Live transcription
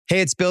Hey,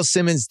 it's Bill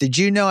Simmons. Did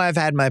you know I've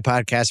had my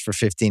podcast for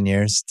 15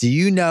 years? Do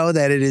you know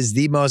that it is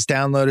the most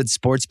downloaded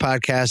sports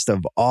podcast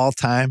of all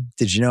time?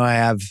 Did you know I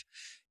have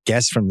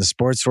guests from the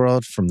sports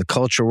world, from the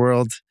culture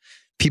world,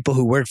 people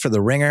who work for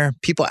The Ringer,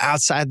 people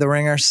outside The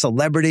Ringer,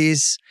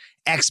 celebrities,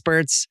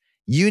 experts,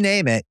 you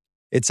name it.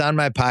 It's on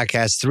my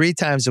podcast 3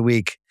 times a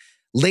week,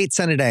 late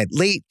Sunday night,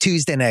 late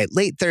Tuesday night,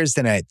 late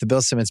Thursday night, the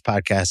Bill Simmons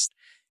podcast.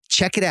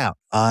 Check it out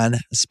on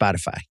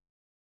Spotify.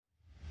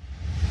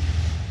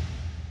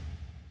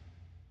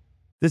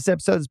 This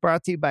episode is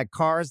brought to you by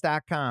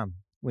Cars.com.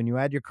 When you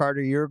add your car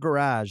to your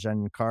garage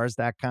on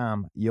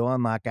Cars.com, you'll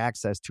unlock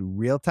access to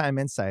real-time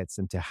insights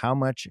into how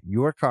much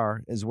your car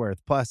is worth.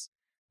 Plus,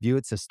 view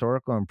its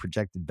historical and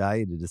projected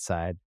value to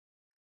decide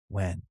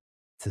when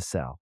to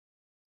sell.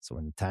 So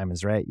when the time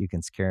is right, you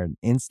can secure an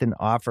instant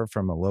offer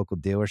from a local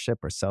dealership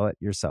or sell it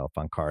yourself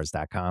on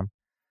Cars.com.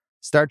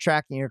 Start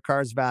tracking your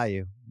car's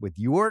value with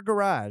your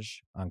garage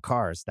on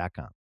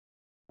Cars.com.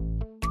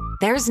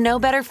 There's no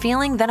better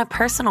feeling than a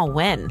personal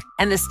win.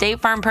 And the State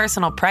Farm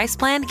Personal Price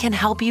Plan can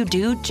help you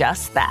do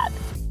just that.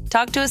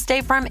 Talk to a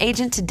State Farm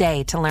agent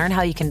today to learn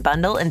how you can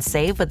bundle and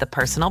save with the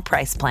Personal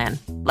Price Plan.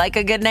 Like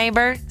a good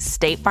neighbor,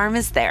 State Farm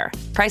is there.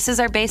 Prices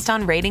are based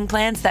on rating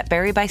plans that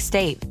vary by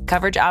state.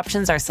 Coverage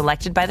options are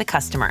selected by the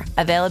customer.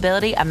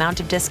 Availability,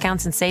 amount of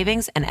discounts and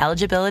savings, and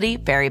eligibility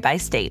vary by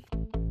state.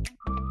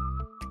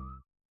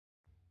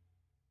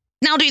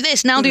 Now do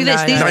this, now do this.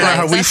 No, These no, guys.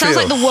 how we That sounds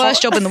feel. like the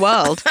worst job in the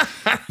world.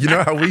 You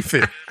know how we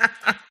feel.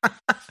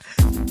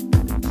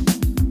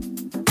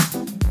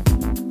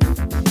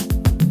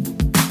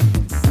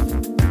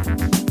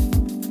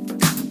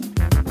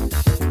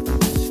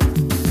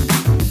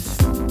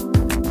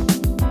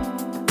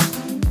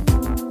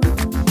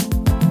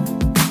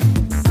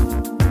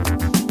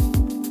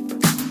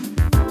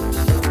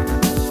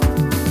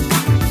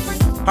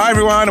 Hi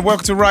everyone, and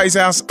welcome to Wrighty's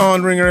House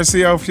on Ringer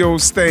SEO. If you're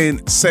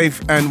staying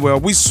safe and well,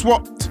 we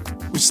swapped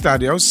with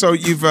Stadio, so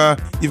you've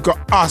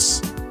got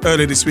us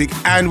earlier this week,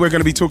 and we're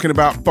going to be talking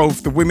about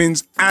both the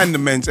women's and the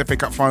men's FA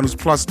Cup finals,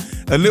 plus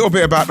a little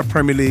bit about the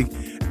Premier League.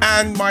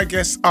 And my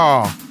guests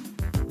are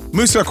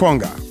Musa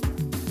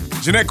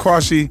Okwonga, Jeanette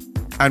Kwashi,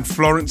 and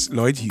Florence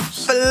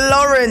Lloyd-Hughes.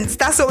 Florence,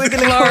 that's what we're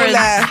going to call her.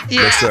 Yeah.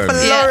 Listen.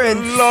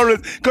 Florence.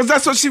 Florence, because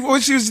that's what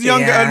when she was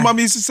younger, Yeah. and Mum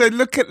used to say,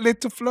 "Look at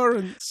little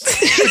Florence."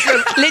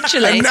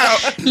 Literally. And now,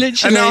 Literally.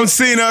 and now I'm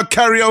seeing her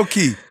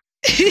karaoke.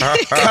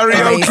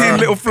 Karaoke, Amazing.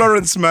 little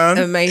Florence, man.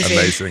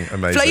 Amazing.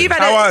 Amazing. Flo, you've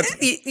How had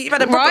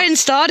a proper... Ryan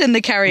starred in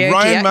the karaoke,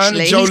 Ryan, man,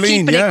 actually. He's Jolene,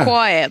 keeping yeah. it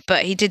quiet,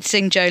 but he did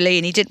sing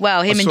Jolene. He did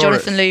well. Him I and saw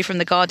Jonathan it. Liu from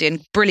The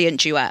Guardian. Brilliant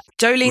duet.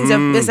 Jolene's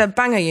is a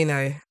banger, you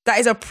know. That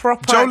is a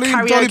proper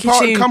Jolene, Dolly karaoke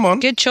Parton, tune. come on.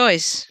 Good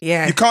choice.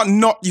 Yeah. You can't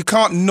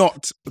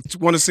not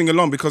want to sing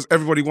along because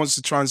everybody wants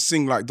to try and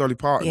sing like Dolly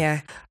Parton.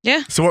 Yeah.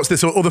 Yeah. So what's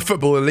this? All the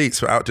football elites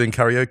were out doing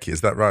karaoke,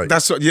 is that right?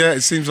 That's what. Yeah,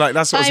 it seems like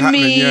that's what's I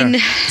happening. mean, Yeah.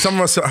 Some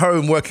of us at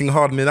home working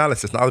hard in the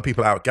analysis and other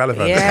people out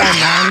gallivanting. Yeah,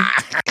 man.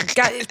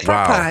 It's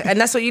proper. Wow.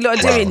 And that's what you lot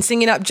are doing,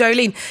 singing up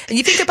Jolene. And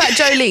you think about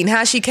Jolene,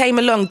 how she came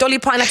along. Dolly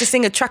Parton had to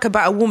sing a track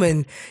about a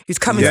woman who's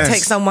coming Yes. to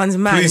take someone's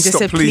man Please and just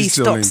stop, said, please,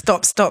 please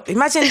Jolene." stop.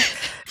 Imagine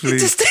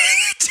Please. just...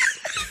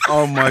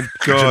 Oh my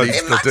God.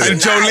 Imagine And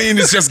Jolene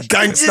is just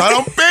gangster.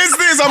 I'm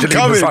business. I'm Jolene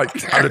coming. was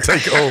like, I'm going to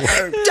take it all.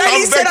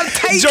 Jolene said, I'm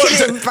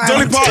taking him, fam.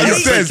 Dolly Parton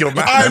Take says, your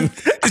man.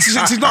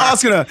 she's not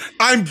asking her,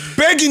 I'm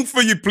begging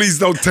for you, please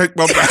don't take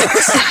my back.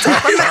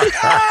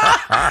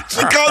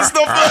 She can't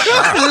stop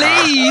her.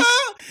 please.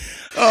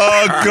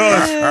 Oh,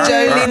 gosh.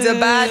 Jolene's a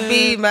bad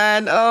bee,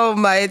 man. Oh,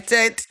 my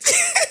dead.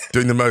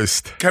 Doing the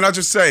most. Can I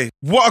just say,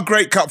 what a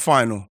great cup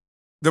final,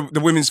 the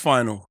women's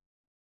final.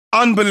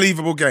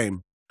 Unbelievable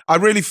game. I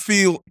really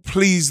feel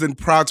pleased and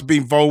proud to be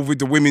involved with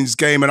the women's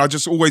game, and I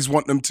just always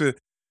want them to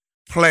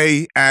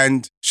play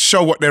and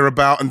show what they're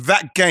about. And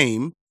that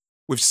game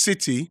with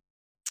City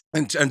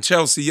and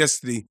Chelsea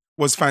yesterday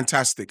was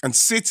fantastic. And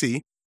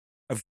City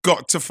have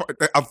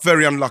are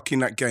very unlucky in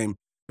that game,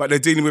 but they're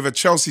dealing with a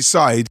Chelsea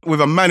side with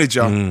a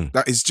manager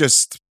that is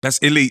that's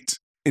elite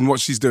in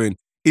what she's doing.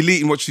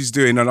 Elite in what she's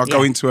doing, and I'll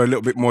go into her a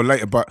little bit more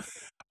later. But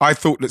I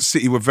thought that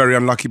City were very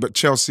unlucky, but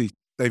Chelsea,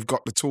 they've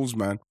got the tools,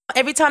 man.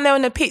 Every time they're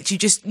on the pitch,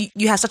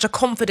 you have such a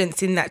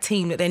confidence in that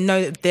team that they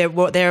know that they're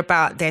what they're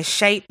about, their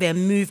shape, their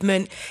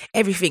movement,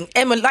 everything.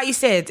 Emma, like you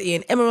said,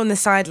 Ian, Emma on the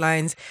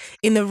sidelines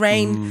in the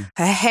rain,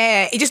 her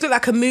hair, it just looked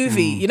like a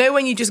movie. You know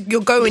when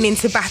you're going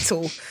into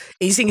battle and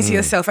you're thinking to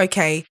yourself,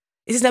 okay,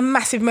 this is a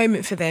massive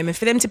moment for them, and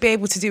for them to be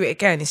able to do it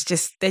again, it's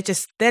just they're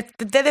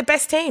the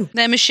best team.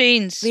 They're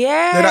machines.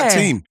 Yeah, They're that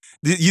team.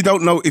 You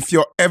don't know if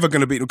you're ever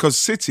going to beat them because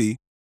City,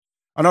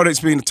 I know that it's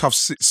been a tough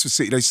for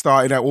City. They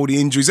started out all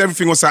the injuries,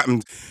 everything what's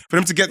happened. For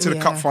them to get to the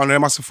cup final, they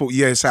must have thought,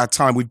 yeah, it's our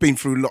time. We've been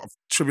through a lot of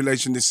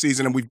tribulation this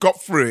season and we've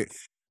got through it.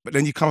 But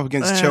then you come up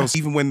against Chelsea,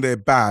 even when they're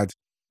bad,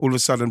 all of a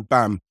sudden,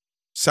 bam,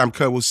 Sam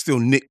Kerr will still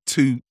nick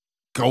 2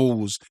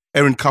 goals.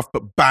 Erin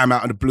Cuthbert, bam,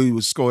 out of the blue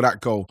will score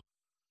that goal.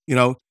 You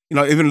know,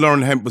 even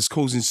Lauren Hemp was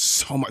causing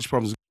so much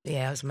problems.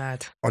 Yeah, it was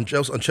mad. On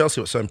Chelsea,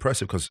 what's so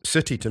impressive, because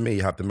City, to me,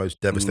 have the most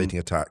devastating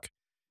attack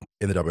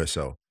in the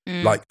WSL.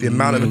 Like the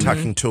amount of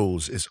attacking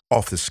tools is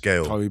off the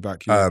scale. Chloe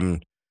back,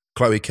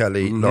 Chloe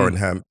Kelly, Lauren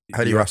Hemp,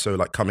 Hayley Raso,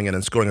 like coming in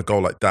and scoring a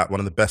goal like that, one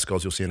of the best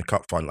goals you'll see in a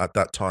cup final at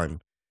that time.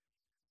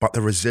 But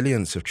the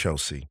resilience of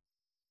Chelsea,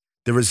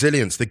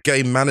 the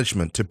game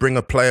management to bring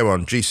a player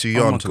on, Ji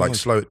Soo-yeon, to like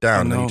slow it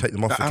down and then you take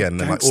them off again,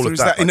 and like all of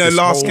that. In her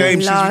last game,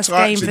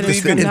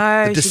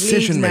 the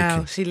decision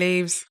making, she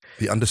leaves.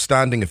 the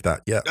understanding of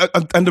that,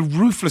 and the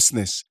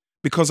ruthlessness.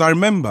 Because I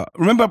remember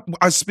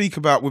I speak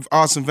about with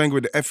Arsene Wenger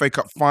at the FA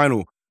Cup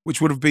final, which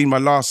would have been my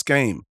last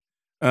game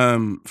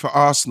for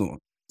Arsenal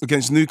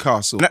against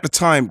Newcastle. And at the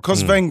time,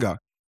 because Wenger,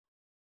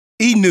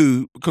 he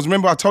knew, because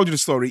remember I told you the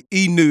story,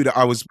 he knew that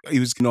he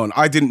was going on.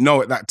 I didn't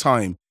know at that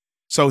time.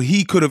 So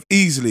he could have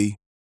easily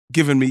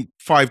given me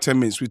 5-10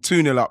 minutes with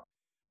 2-0 up.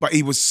 But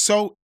he was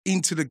so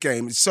into the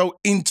game, so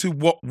into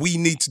what we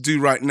need to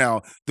do right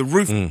now. The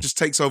roof just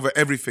takes over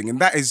everything. And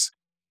that is,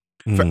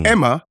 for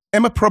Emma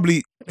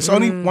probably, it's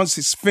only once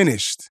it's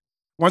finished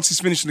and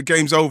the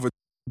game's over.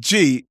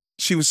 G,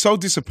 she was so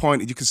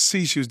disappointed. You could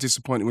see she was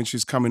disappointed when she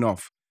was coming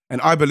off. And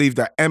I believe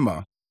that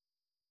Emma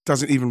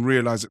doesn't even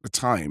realise at the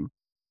time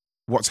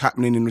what's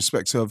happening in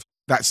respect of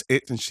that's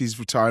it and she's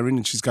retiring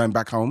and she's going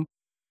back home.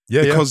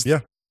 Because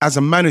as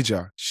a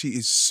manager, she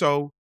is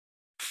so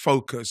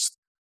focused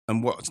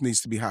on what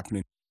needs to be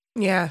happening.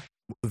 Yeah.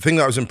 The thing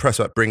that I was impressed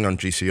about bringing on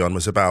Ji Soo-yeon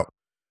was about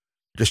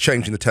just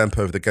changing the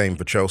tempo of the game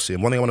for Chelsea.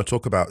 And one thing I want to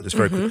talk about just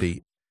very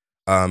quickly,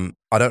 I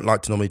don't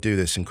like to normally do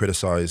this and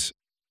criticise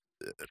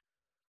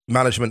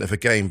management of a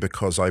game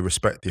because I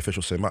respect the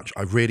officials so much.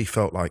 I really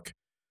felt like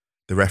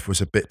the ref was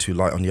a bit too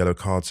light on yellow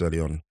cards early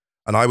on.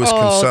 And I was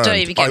concerned. Don't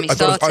even get me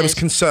started. I was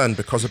concerned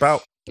because it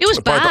was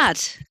bad.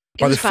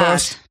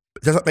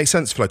 Does that make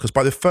sense, Flo? Because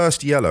by the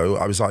first yellow,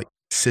 I was like,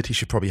 City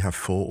should probably have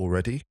 4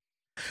 already.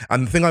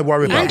 And the thing I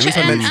worry about,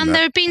 and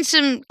there have been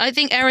some. I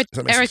think Eric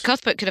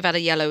Cuthbert could have had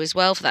a yellow as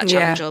well for that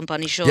challenge on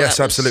Bunny Shaw. Yes,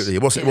 absolutely.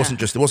 It wasn't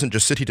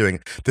just City doing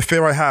it. The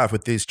fear I have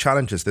with these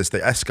challenges is they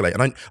escalate,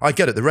 and I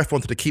get it. The ref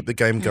wanted to keep the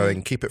game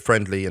going, keep it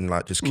friendly, and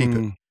like just keep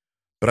it.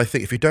 But I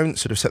think if you don't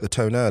sort of set the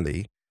tone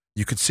early,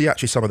 you could see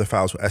actually some of the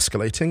fouls were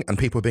escalating and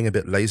people were being a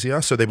bit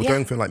lazier. So they were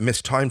going from like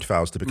mistimed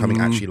fouls to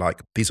becoming actually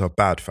like, these are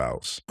bad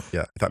fouls.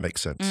 Yeah, if that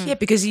makes sense. Yeah,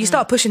 because you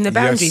start pushing the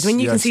boundaries. When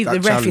you can see that the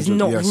ref is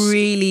not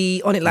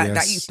really on it like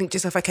that, you think to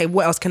yourself, okay,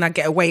 what else can I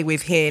get away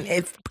with here? And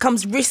it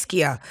becomes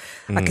riskier.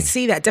 I could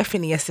see that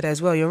definitely yesterday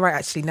as well. You're right,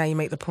 actually, now you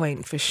make the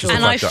point, for sure.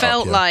 And I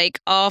felt like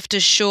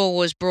after Shaw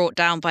was brought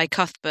down by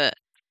Cuthbert,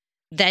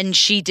 then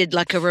she did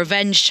like a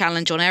revenge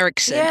challenge on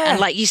Eriksson. And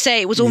like you say,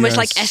 it was almost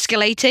like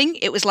escalating.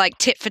 It was like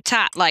tit for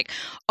tat, like,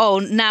 oh,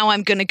 now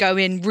I'm going to go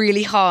in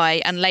really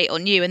high and late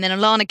on you. And then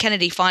Alana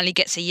Kennedy finally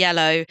gets a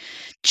yellow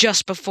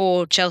just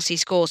before Chelsea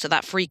scores. So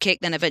that free kick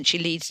then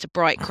eventually leads to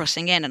Bright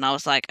crossing in. And I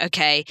was like,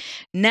 okay,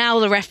 now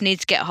the ref needs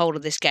to get a hold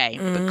of this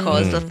game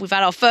because we've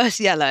had our first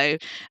yellow.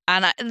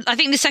 And I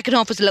think the second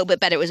half was a little bit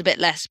better. It was a bit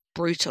less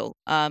brutal.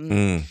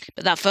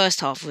 But that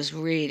first half was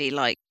really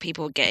like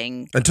people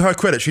getting... And to her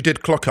credit, she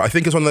did clock it. I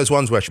think it's one of those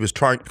ones where she was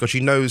trying, because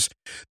she knows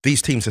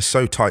these teams are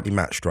so tightly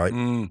matched, right?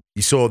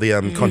 You saw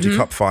the Conti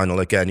Cup final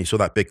again, you saw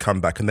that big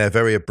comeback, and they're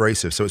very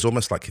abrasive. So it's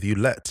almost like if you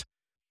can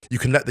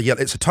let the yellow,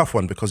 it's a tough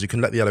one because you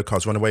can let the yellow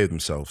cards run away with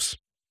themselves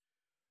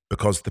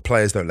because the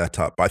players don't let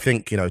up. But I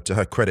think, to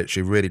her credit,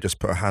 she really just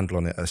put a handle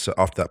on it. So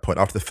after that point,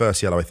 after the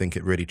first yellow, I think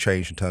it really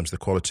changed in terms of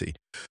the quality.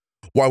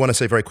 What I want to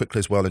say very quickly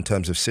as well in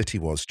terms of City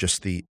was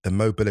just the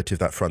mobility of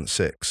that front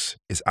six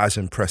is as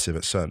impressive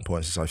at certain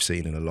points as I've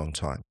seen in a long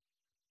time.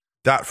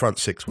 That front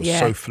six was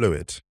so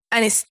fluid.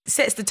 And it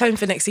sets the tone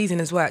for next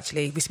season as well,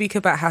 actually. We speak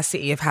about how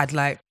City have had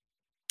like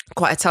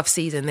quite a tough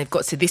season. They've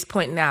got to this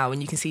point now,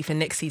 and you can see for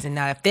next season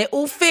now, if they're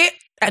all fit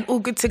and all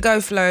good to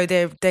go, Flo,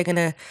 they're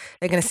gonna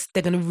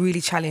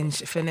really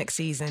challenge for next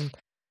season.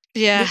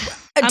 Yeah,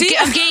 I'm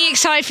getting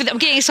excited for the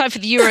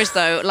Euros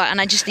though,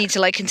 and I just need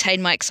to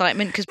contain my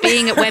excitement because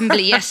being at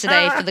Wembley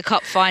yesterday for the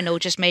Cup final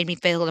just made me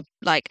feel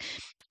like,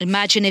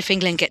 imagine if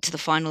England get to the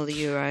final of the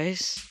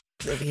Euros.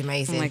 It would be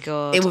amazing. Oh my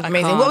God, it would be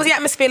amazing. What was the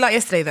atmosphere like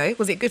yesterday though?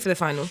 Was it good for the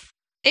final?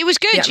 It was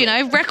good,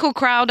 record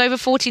crowd, over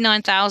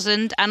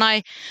 49,000. And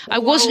I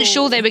wasn't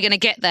sure they were going to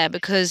get there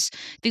because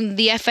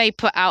the FA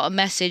put out a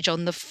message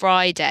on the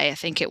Friday, I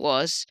think it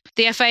was.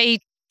 The FA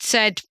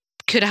said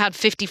could have had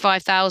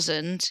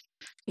 55,000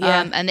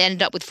 and they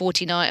ended up with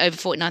over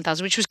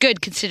 49,000, which was good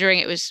considering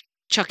it was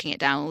chucking it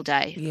down all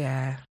day.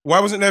 Yeah.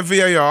 Why wasn't there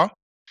VAR?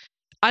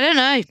 I don't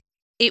know.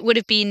 It would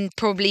have been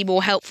probably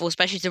more helpful,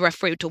 especially to the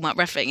referee. We're talking about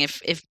refereeing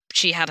if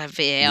she had a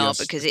VAR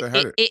because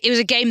it was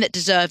a game that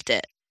deserved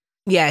it.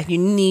 Yeah, you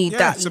need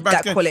that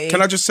quality.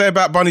 Can I just say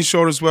about Bunny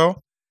Shaw as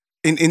well?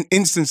 In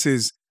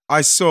instances,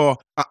 I saw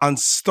an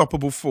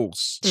unstoppable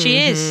force. She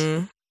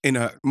is. In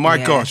her. My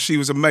gosh, she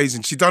was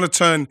amazing. She done a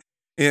turn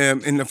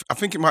I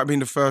think it might be in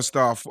the first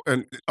half,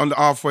 on the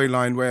halfway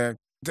line where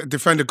the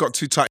defender got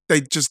too tight.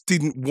 They just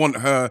didn't want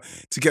her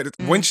to get it.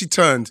 When she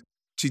turned,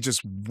 she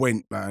just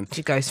went, man.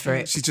 She goes for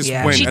it. She just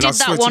went. She did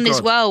that one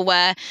as well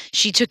where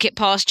she took it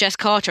past Jess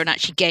Carter and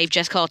actually gave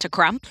Jess Carter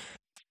cramp.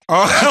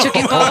 She took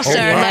it past her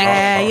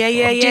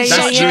and did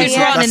such a good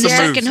run in the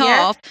second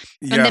half,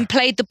 and then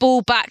played the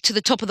ball back to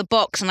the top of the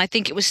box, and I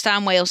think it was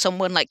Stanway or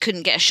someone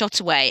couldn't get a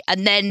shot away,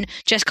 and then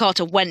Jess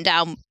Carter went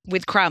down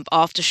with cramp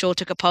after Shaw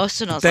took a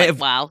pass, and I was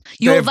wow,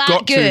 you're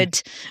that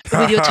good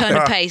with your turn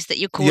of pace that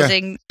you're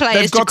causing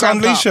players to cramp up. They've got to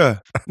unleash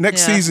her.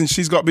 Next season,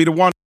 she's got to be the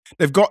one.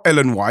 They've got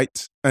Ellen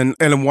White, and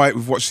Ellen White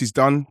with what she's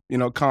done,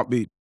 you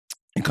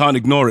can't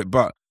ignore it,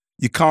 but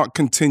you can't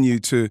continue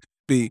to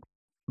be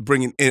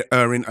bringing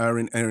her in.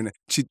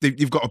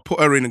 You've got to put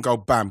her in and go,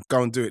 bam,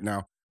 go and do it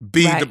now.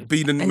 Be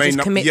the main.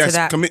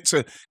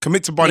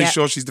 Commit to Bonnie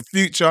Shaw. She's the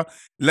future.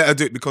 Let her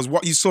do it, because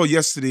what you saw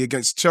yesterday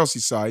against Chelsea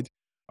side,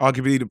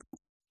 arguably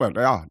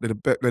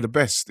they're the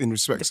best in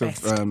respects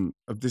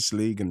of this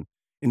league and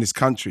in this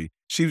country.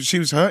 She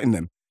was hurting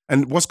them,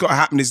 and what's got to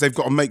happen is they've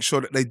got to make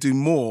sure that they do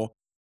more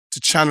to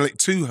channel it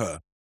to her.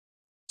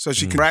 So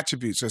she can her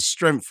attributes, her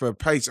strength, her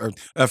pace,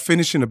 her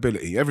finishing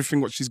ability, everything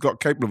what she's got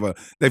capable of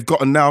her. They've got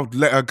to now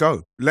let her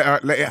go.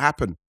 Let it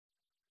happen.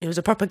 It was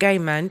a proper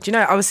game, man. Do you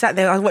know, I was sat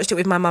there, I watched it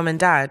with my mum and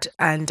dad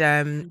and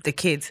the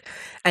kids.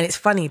 And it's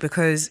funny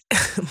because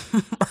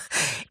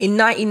in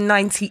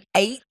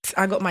 1998,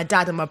 I got my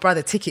dad and my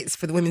brother tickets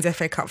for the Women's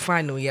FA Cup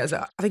final. Yeah,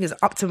 I think it was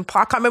Upton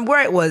Park. I can't remember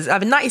where it was.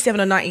 Either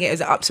 97 or 98, it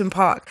was at Upton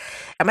Park.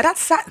 And my dad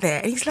sat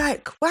there and he's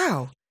like,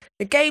 wow.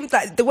 The game,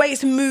 the way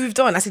it's moved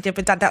on. I said, yeah,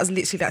 but Dad, that was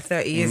literally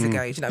 30 years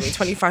ago. Do you know what I mean?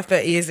 25,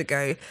 30 years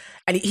ago.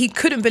 And he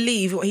couldn't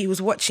believe what he was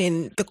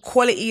watching, the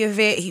quality of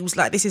it. He was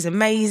like, this is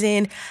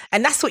amazing.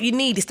 And that's what you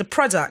need. It's the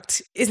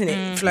product, isn't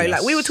it, Flo? Yes.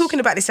 Like, we were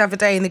talking about this the other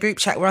day in the group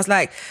chat where I was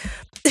like,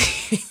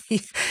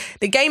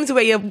 the games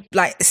where you're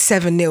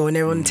 7-0 and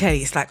they're on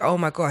telly, it's like, oh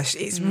my gosh,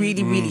 it's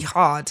really, really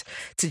hard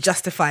to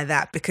justify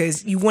that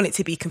because you want it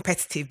to be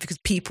competitive because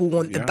people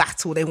want the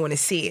battle, they want to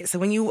see it. So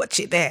when you watch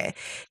it there,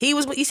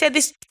 he said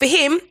this, for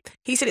him,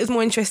 he said it was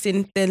more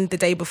interesting than the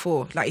day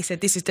before. Like he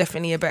said, this is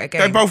definitely a better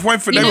game. They both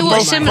went for it. They were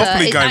both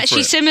properly going for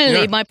it.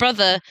 Similarly, my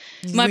brother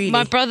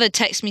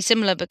texted me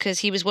similar because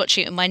he was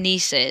watching it with my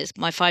nieces,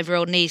 my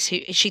 5-year-old niece, who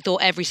she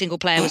thought every single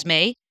player was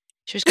me.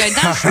 She was going,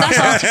 that's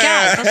Auntie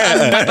Gaz.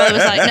 And my brother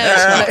was like,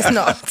 no, it's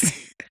not.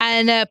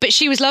 And but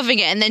she was loving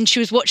it, and then she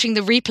was watching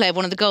the replay of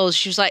one of the goals.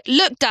 She was like,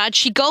 "Look, Dad,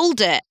 she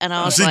goaled it," and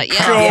I was like,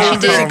 "Yeah, she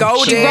did.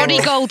 She Roddy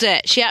goaled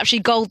it. She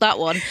actually goaled that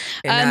one."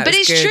 But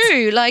it's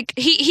true. Like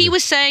he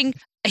was saying.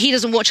 He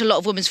doesn't watch a lot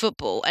of women's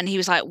football, and he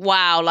was like,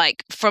 wow,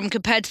 like from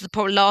compared to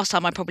the last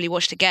time I probably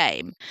watched a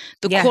game,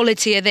 the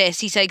quality of this,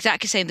 he said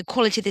exactly the same, the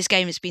quality of this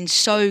game has been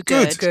so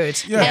good.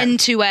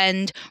 End to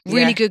end,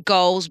 really good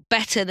goals,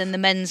 better than the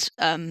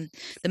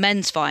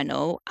men's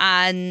final.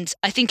 And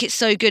I think it's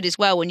so good as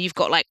well when you've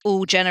got like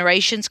all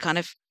generations kind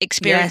of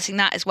experiencing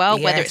that as well,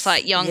 whether it's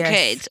like young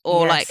kids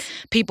or like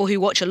people who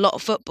watch a lot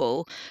of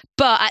football.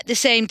 But at the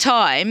same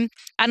time,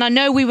 and I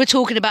know we were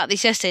talking about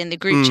this yesterday in the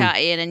group chat,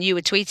 Ian, and you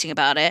were tweeting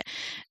about it.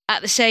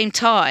 At the same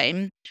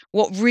time,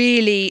 what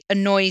really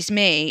annoys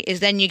me is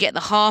then you get the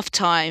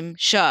halftime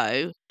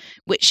show,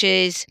 which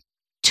is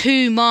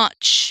too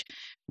much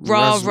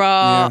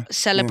rah-rah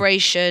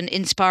celebration,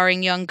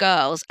 inspiring young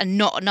girls, and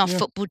not enough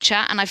football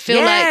chat. And I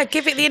feel like...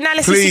 give it the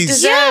analysis it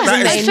deserves.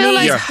 I feel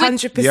like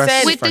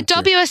 100%. With the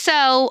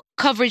WSL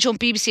coverage on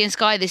BBC and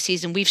Sky this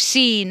season, we've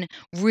seen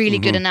really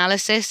good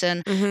analysis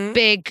and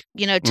big,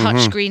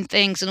 touchscreen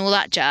things and all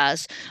that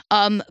jazz.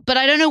 But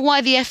I don't know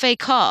why the FA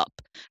Cup,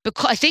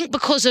 I think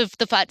because of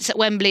the fact it's at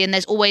Wembley and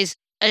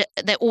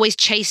they're always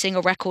chasing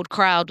a record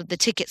crowd with the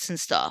tickets and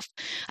stuff.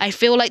 I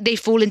feel like they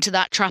fall into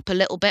that trap a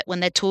little bit when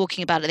they're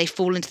talking about it. They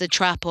fall into the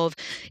trap of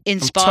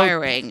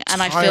inspiring.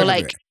 And I feel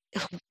like,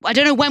 I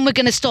don't know when we're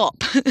going to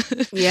stop.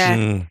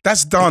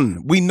 That's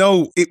done. We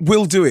know it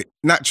will do it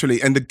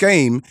naturally. And the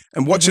game,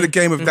 and watching a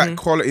game of that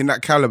quality and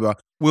that caliber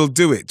will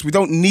do it. We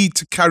don't need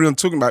to carry on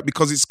talking about it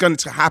because it's going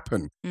to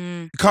happen.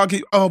 You can't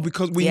get,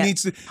 because we need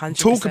to 100%.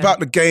 Talk about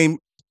the game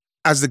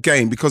as the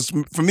game, because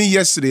for me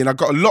yesterday, and I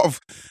got a lot of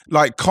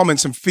like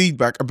comments and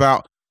feedback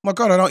about, oh my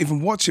God, I don't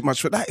even watch it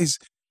much, but this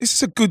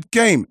is a good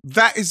game.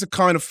 That is the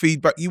kind of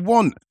feedback you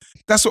want.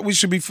 That's what we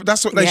should be.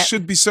 That's what they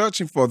should be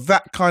searching for.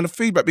 That kind of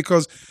feedback,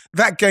 because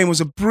that game was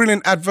a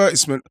brilliant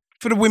advertisement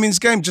for the women's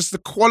game. Just the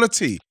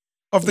quality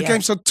of the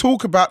game. So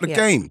talk about the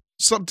game.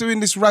 Stop doing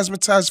this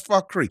razzmatazz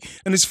fuckery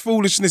and this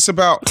foolishness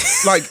about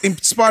like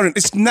inspiring.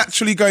 It's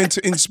naturally going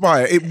to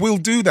inspire. It will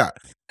do that.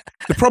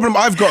 The problem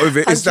I've got with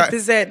it is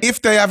 100%. That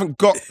if they haven't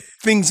got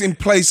things in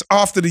place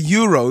after the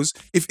Euros,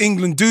 if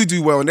England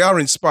do well and they are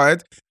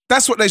inspired,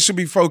 that's what they should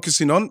be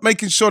focusing on,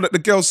 making sure that the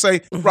girls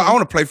say, right, I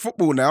want to play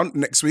football now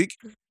next week.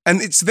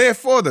 And it's there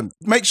for them.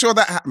 Make sure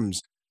that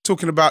happens.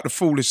 Talking about the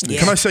foolishness.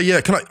 Can I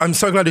say, I'm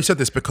so glad you said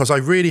this, because I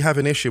really have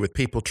an issue with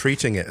people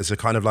treating it as a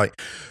kind of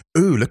like,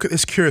 ooh, look at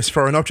this curious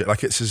foreign object,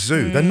 like it's a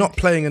zoo. They're not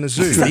playing in a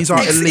zoo. These are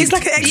elite. It's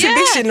like an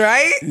exhibition,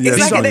 right?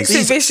 It's like an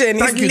exhibition.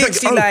 Thank you.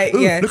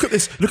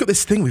 Look at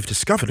this thing we've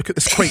discovered. Look at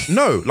this quaint.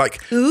 No,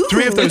 like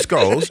 3 of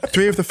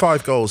the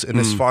 5 goals in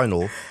this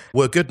final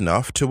were good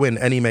enough to win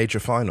any major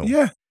final.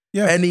 Yeah.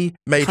 Any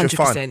major 100%.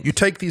 final. You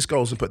take these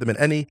goals and put them in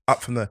any,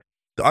 up from the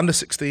under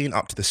 16,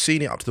 up to the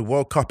senior, up to the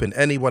World Cup, in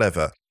any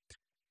whatever.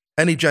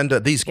 any gender.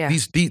 These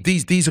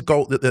are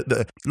goal.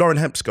 The Lauren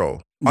Hemp's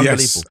goal.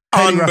 Unbelievable. Yes.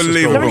 Hayley Raso's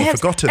Unbelievable. goal,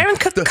 forgotten. Erin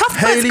Cuthbert's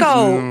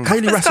goal.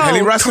 Hayley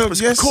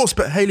Raso, yes. Of course,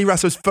 but Hayley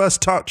Raso's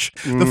first touch,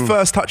 the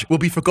first touch will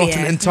be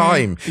forgotten in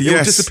time. It will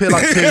Yes. disappear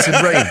like tears in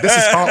rain. This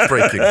is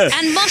heartbreaking.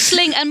 And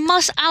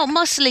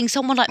out-muscling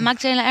someone like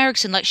Magdalena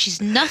Eriksson like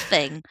she's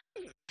nothing.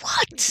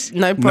 What?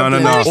 No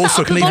problem. No. Where's that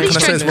Also, upper can I body say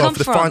as strength well, come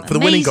for from? the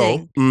winning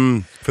goal,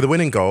 Amazing. for the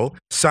winning goal,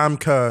 Sam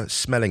Kerr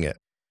smelling it.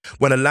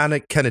 When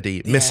Alana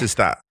Kennedy misses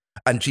that,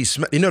 and she's,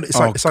 you know, it's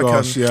like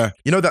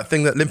you know that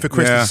thing that Linford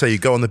Christie say, you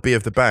go on the B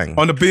of the bang.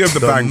 On the B of the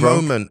bang, bro.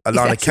 The moment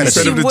Alana Exactly.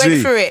 Kennedy, She of the went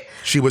G. for it.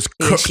 she was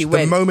cooked. she The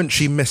went. moment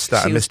she missed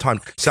that and missed time,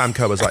 Sam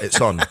Kerr was like, it's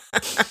on.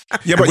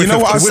 Yeah, but you know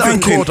what I was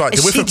thinking?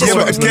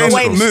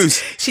 went.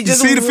 Moose. She You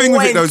just see the thing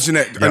with it went. though,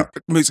 Jeanette,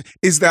 Moose,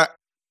 is that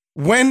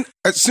when,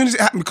 as soon as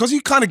it happened, because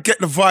you kind of get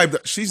the vibe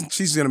that she's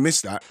going to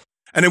miss that.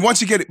 And then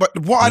once you get it, but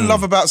what I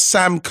love about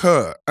Sam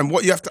Kerr and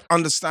what you have to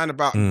understand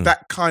about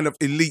that kind of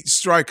elite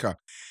striker,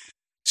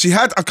 she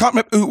had, I can't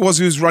remember who it was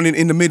who was running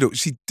in the middle.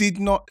 She did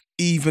not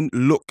even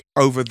look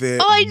over there.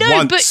 I know,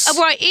 once. but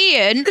right,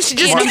 Ian,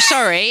 I'm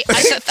sorry, I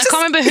can't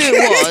remember who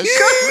it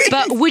was,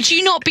 but would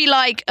you not be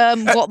like,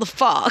 what the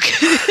fuck?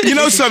 You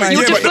know something?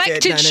 Your Yeah, but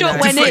deflected shot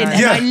went in, and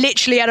Yeah. I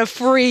literally had a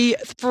free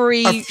a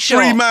shot,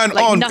 free man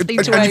like on, nothing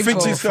and to you aim think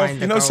for. to yourself, Find you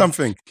the know goal.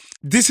 something?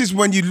 This is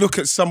when you look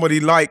at somebody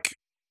like.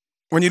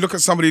 When you look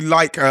at somebody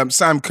like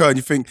Sam Kerr and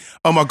you think,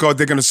 oh my God,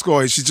 they're going to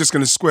score. She's just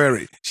going to square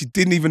it. She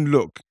didn't even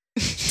look.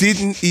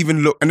 Didn't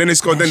even look. And then it's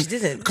gone. Yeah, Then she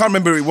didn't. I can't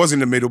remember who it was in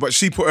the middle, but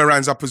she put her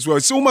hands up as well.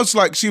 It's almost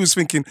like she was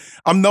thinking,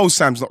 I know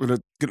Sam's not going to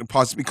get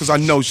past it because I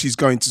know she's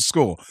going to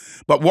score.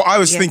 But what I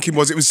was thinking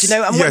was, it was. Do you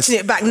know, I'm watching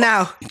it back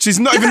now. She's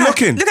not Look even at her.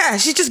 looking. Look at her.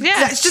 She's just,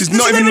 She's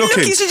not even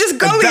looking. She's just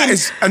going. And, that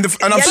is, and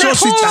I'm Yeah, sure look,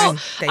 she. Paul.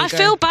 There you I go.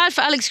 feel bad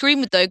for Alex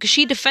Greenwood though, because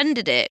she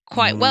defended it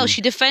quite well.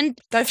 She Don't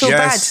feel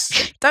Yes.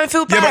 bad. Don't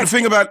feel bad. Yeah, but the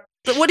thing about.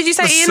 But what did you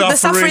say, The Ian? The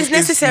suffering's suffering is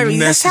necessary.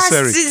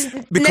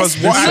 necessary. Because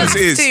what happens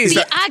is the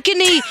that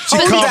agony. she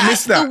but can't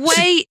miss that.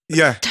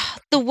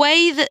 The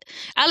way that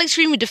Alex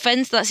Greenwood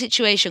defends that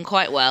situation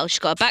quite well. She's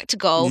got her back to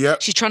goal.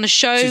 Yep. She's trying to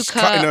show She's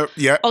cutting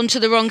her. onto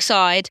the wrong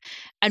side.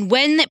 And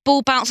when that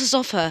ball bounces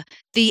off her,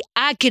 the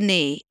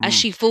agony as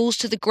she falls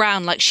to the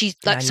ground, like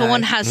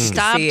someone has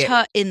stabbed See it.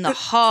 her in the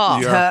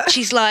heart. Yeah.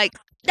 She's like,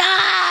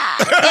 ah!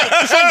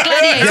 It's like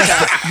Gladiator.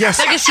 Yes.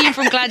 It's like a scene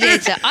from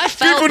Gladiator. I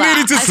felt People that.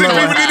 needed to I see. felt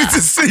People that. needed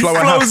to see Flo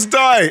and Flo's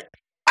die.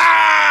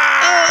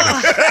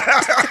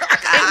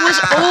 It was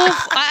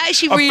awful. I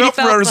actually I really felt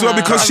for her as well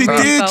her. because I she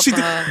really did. felt She for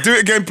did. her. Do it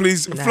again,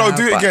 please. Flo,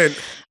 do it but- again.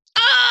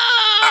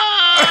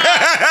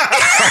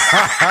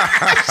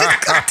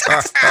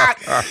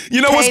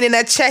 You know what's Pain in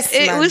her chest,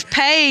 It man. was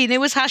pain. It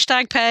was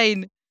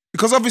 #pain.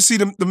 because obviously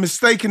the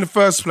mistake in the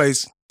first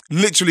place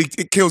literally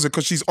it kills her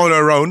because she's on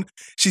her own.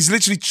 She's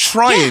literally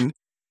trying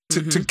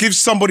to give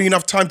somebody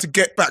enough time to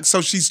get back.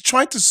 So she's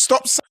trying to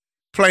stop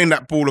playing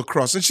that ball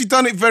across, and she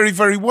done it very,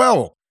 very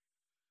well.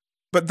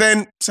 But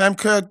then Sam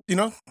Kerr,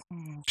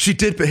 She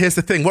did, but here's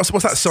the thing. What's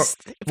that song?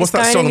 What's it's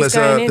that going song? in, There's it's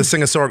going in. the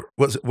singer song.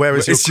 Where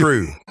is your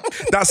crew?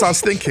 That's what I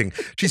was thinking.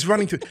 She's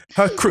running through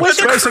her crew. Where's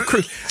her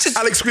crew?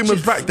 Alex Green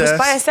was back there. Just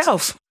by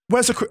herself.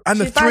 Where's the crew? And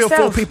the She's by 3 or 4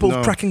 herself. people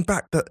No. tracking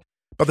back. That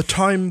by the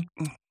time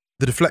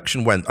the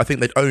deflection went, I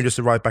think they'd only just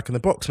arrived back in the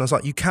box, and I was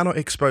like, you cannot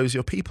expose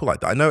your people like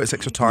that. I know it's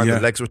extra time. Yeah.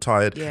 The legs were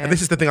tired, Yeah. and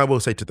this is the thing I will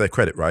say to their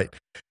credit, right?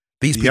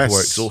 These people Yes. were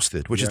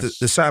exhausted, which is Yes.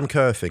 the Sam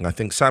Kerr thing. I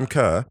think Sam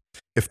Kerr,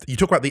 if you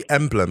talk about the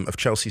emblem of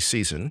Chelsea's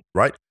season,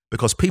 right?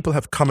 Because people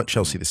have come at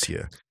Chelsea this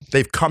year.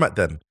 They've come at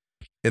them.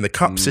 In the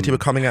Cup, City were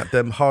coming at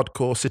them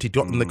hardcore. City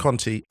got them the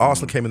Conti.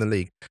 Arsenal came in the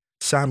league.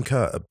 Sam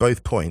Kerr, at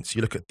both points,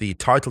 you look at the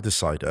title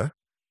decider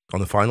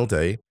on the final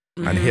day,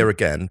 and here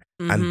again,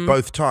 and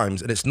both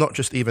times, and it's not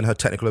just even her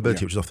technical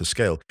ability, which is off the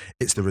scale,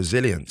 it's the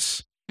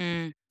resilience.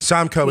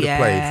 Sam Kerr would have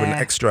played for an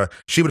extra,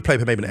 she would have played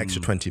for maybe an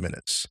extra 20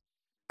 minutes.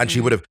 And she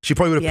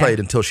probably would have played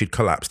until she'd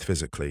collapsed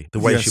physically, the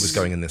way she was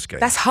going in this game.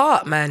 That's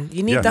heart, man.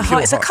 You need Yeah, the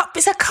pure heart.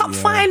 It's a cup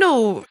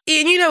final.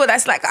 Ian, you know what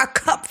that's like, a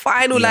cup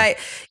final. Like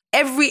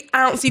every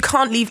ounce, you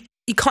can't leave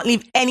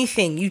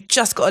anything. You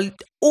just got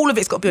all of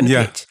it's got to be on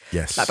the pitch.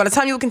 Yes. Like by the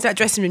time you walk into that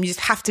dressing room, you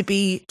just have to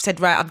be said,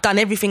 right, I've done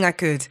everything I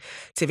could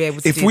to be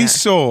able to if do we that.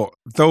 saw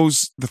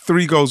the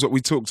 3 goals that we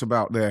talked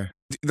about there,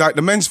 like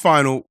the men's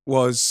final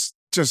was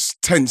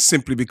just tense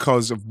simply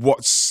because of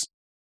what's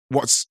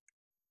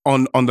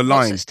on the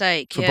line What's at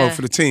stake? for Yeah. both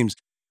of the teams.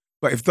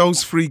 But if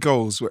those 3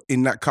 goals were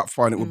in that cup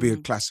final, it would be a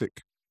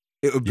classic.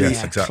 It would be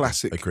Yes, a exactly.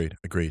 classic.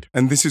 Agreed.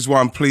 And this is why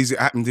I'm pleased it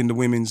happened in the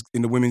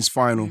women's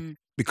final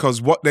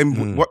because what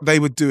they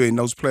were doing,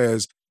 those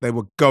players, they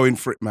were going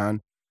for it,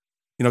 man.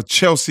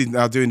 Chelsea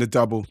now doing the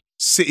double.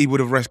 City would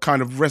have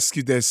kind of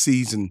rescued their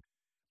season,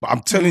 but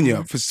I'm telling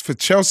you, for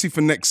Chelsea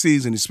for next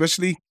season,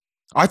 especially,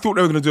 I thought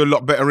they were going to do a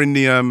lot better in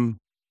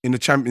the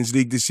Champions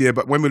League this year.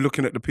 But when we're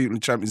looking at the people in the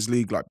Champions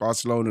League like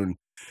Barcelona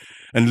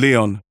and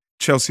Lyon,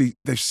 Chelsea,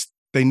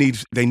 they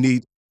need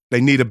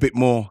a bit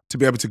more to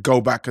be able to go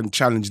back and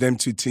challenge them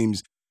 2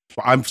 teams.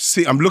 But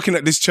I'm looking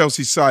at this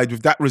Chelsea side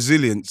with that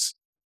resilience,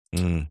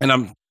 and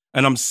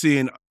I'm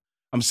seeing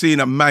I'm seeing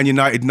a Man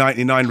United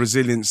 99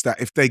 resilience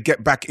that if they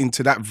get back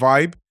into that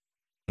vibe,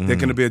 they're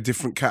going to be a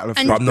different kettle of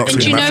fish. And, I'm not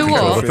and seeing do you match know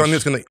control. what? The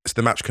thing it's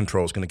the match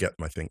control is going to get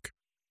them, I think.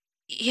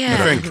 Yeah.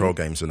 They don't control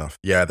games enough.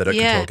 Yeah, they don't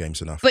control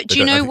games enough. But do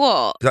you know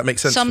what? Does that make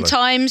sense?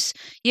 Sometimes,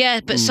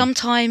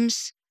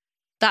 sometimes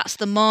that's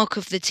the mark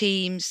of the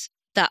teams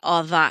that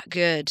are that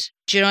good.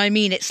 Do you know what I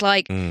mean? It's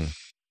like,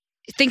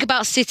 think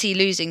about City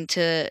losing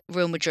to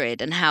Real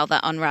Madrid and how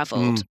that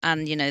unraveled.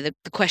 And, you know, the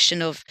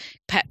question of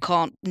Pep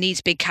needs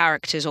big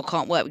characters or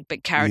can't work with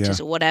big characters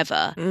or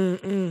whatever.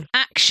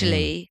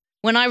 Actually,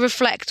 when I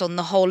reflect on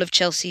the whole of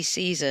Chelsea's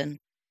season,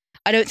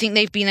 I don't think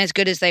they've been as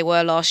good as they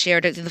were last year. I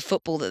don't think the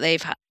football that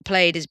they've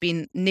played has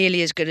been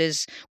nearly as good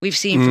as we've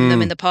seen from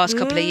them in the past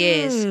couple of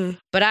years.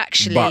 But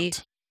actually,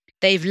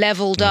 they've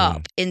leveled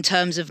up in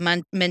terms of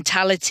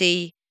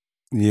mentality,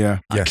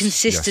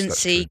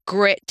 consistency,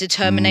 grit,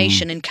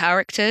 determination, and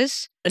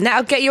characters. And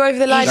that'll get you over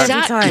the line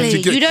every time.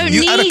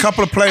 You add a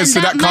couple of players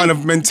to that kind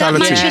of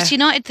mentality. That Manchester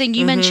United thing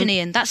you mentioned,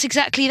 Ian, that's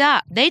exactly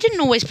that. They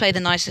didn't always play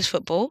the nicest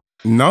football.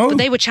 No. But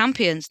they were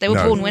champions. They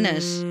were born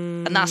winners.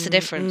 And that's the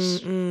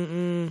difference.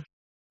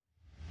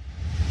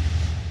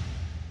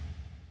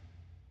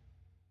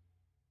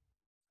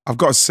 I've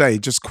got to say,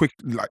 just quick,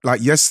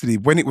 like yesterday,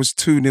 when it was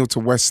 2-0 to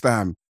West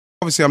Ham,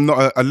 obviously I'm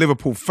not a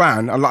Liverpool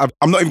fan. I'm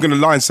not even going to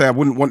lie and say I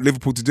wouldn't want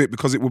Liverpool to do it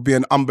because it would be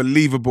an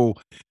unbelievable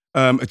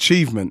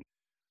achievement.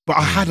 But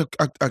I had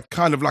a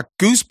kind of like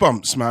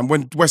goosebumps, man,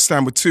 when West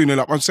Ham were 2-0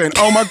 up. I'm saying,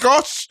 oh my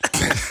gosh,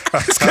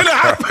 it's going to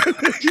happen.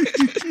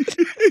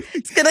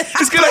 It's going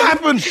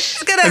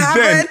to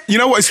happen. Then, you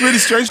know what? It's really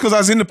strange because I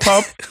was in the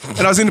pub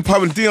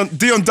and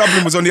Dion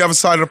Dublin was on the other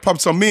side of the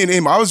pub. So me and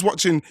him, I was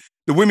watching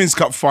the Women's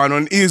Cup final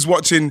and he was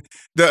watching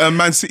the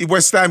Man City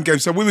West Ham game.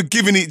 So we were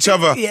giving each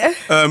other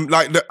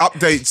like the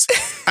updates.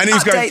 And he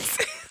was going,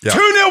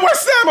 2-0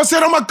 West Ham. I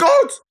said, oh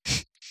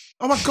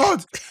my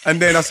God.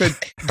 And then I said,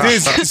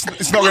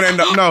 it's not going to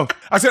end up. No.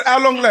 I said,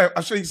 how long left?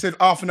 I he said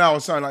half an hour or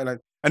something like that.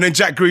 And then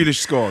Jack Grealish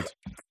scored.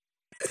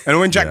 And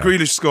when Jack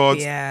Grealish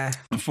scored, I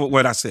thought,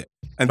 well, that's it.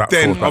 And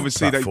then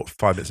obviously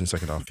 5 minutes in the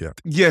second half,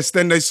 Yes,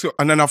 then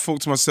and then I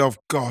thought to myself,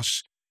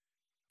 gosh,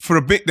 for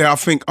a bit there, I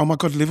think, oh my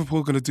God, Liverpool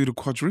are going to do the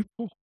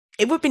quadruple.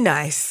 It would be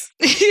nice.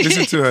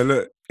 Listen to her,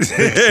 look. But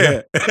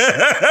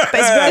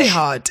it's very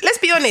hard. Let's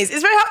be honest.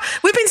 It's very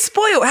hard. We've been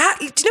spoiled.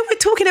 Do you know we're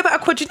talking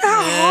about a quadruple?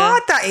 How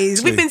hard that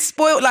is. We've been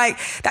spoiled. Like,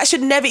 that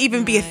should never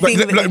even be a thing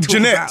that we talk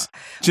about.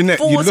 Jeanette,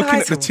 you're looking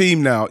at the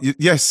team now. You're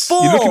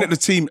looking at the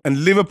team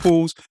and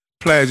Liverpool's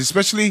players,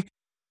 especially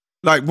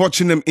like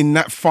watching them in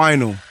that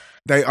final.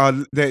 They're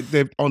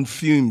on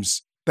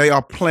fumes. They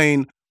are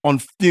playing on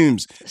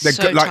fumes. They're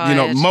so like, tired. you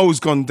know, Mo's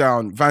gone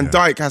down. Van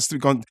Dijk has to be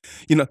gone.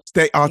 You know,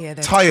 they are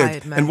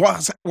tired. And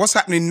what's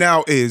happening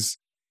now is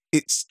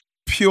it's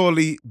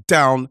purely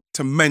down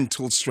to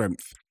mental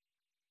strength.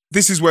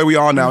 This is where we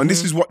are now. And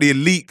this is what the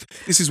elite,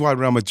 this is why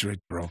Real Madrid,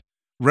 bro.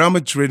 Real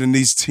Madrid and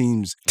these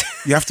teams,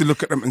 you have to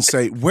look at them and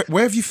say,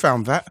 where have you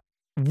found that?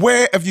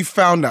 Where have you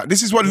found that?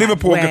 This is what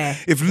Liverpool,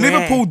 if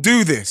Liverpool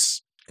do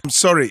this, I'm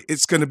sorry,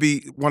 it's going to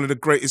be one of the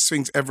greatest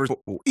things ever in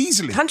football.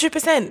 Easily.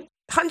 100%.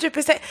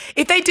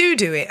 If they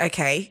do it,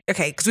 okay,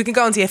 because we can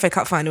go on to the FA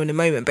Cup final in a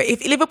moment. But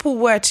if Liverpool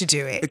were to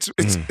do it,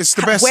 it's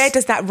the best. Where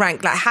does that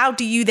rank? Like, how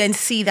do you then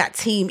see that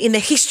team in the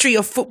history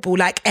of football,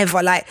 like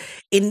ever, like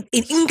in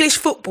English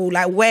football?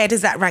 Like, where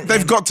does that rank?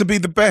 They've got to be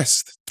the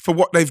best for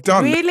what they've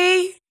done.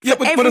 Really? Yeah,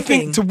 but I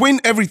think to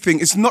win everything,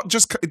 it's not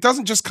just. It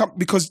doesn't just come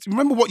because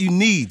remember what you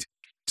need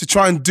to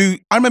try and do.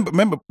 I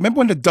remember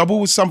when the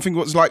double was something that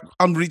was like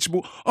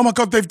unreachable. Oh my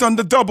God, they've done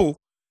the double.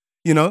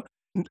 You know.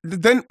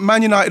 Then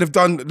Man United have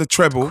done the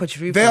treble.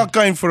 Quadruple. They are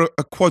going for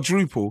a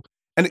quadruple.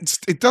 And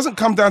it doesn't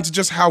come down to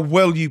just how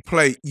well you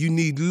play. You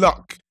need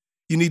luck.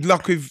 You need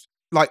luck with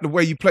like the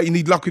way you play. You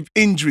need luck with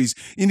injuries.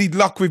 You need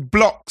luck with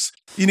blocks.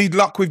 You need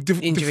luck with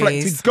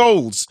deflected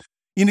goals.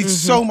 You need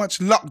so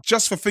much luck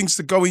just for things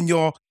to go in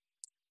your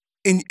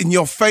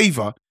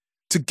favour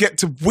to get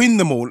to win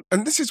them all.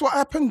 And this is what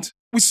happened.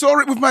 We saw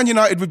it with Man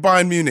United with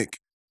Bayern Munich.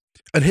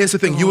 And here's the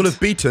thing. You will have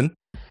beaten...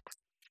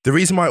 The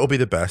reason why it will be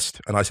the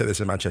best, and I say this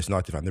as a Manchester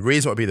United fan, the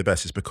reason it will be the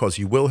best is because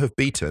you will have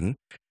beaten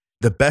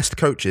the best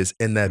coaches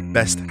in their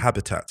best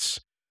habitats.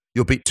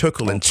 You'll beat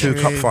Tuchel in 2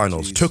 cup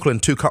finals. Tuchel in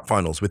 2 cup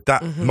finals with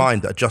that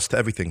mind that adjusts to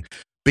everything.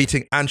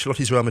 Beating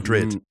Ancelotti's Real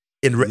Madrid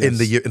in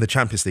the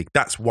Champions League.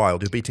 That's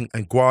wild. You're beating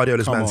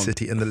Guardiola's Man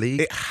City in the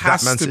league. It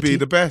has to be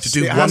the best. To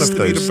do one of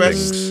those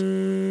things.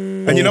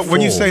 And you know,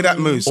 when you say that,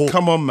 Moose,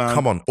 come on, man.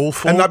 Come on, all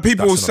 4. And like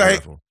people will say,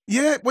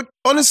 but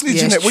honestly,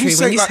 Jeanette, when you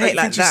say like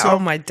that, yourself, oh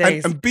my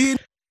days. And being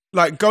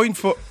like going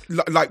for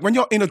like when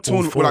you're in a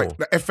tournament like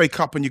the FA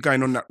Cup and you're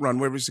going on that run,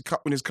 whether it's the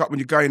Cup Winners' Cup, when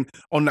you're going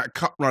on that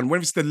cup run,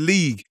 whether it's the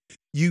league,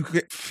 you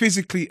get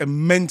physically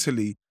and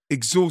mentally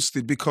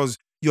exhausted because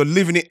you're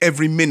living it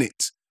every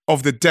minute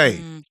of the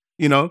day.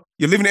 You know,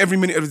 you're living it every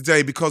minute of the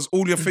day because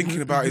all you're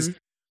thinking about is we've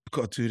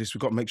got to do this, we've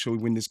got to make sure we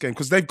win this game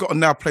because they've got to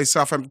now play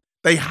Southampton.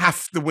 They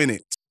have to win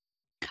it.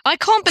 I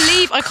can't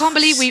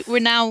believe we're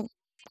now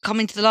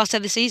coming to the last day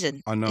of the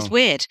season. I know. It's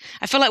weird.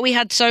 I feel like we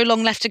had so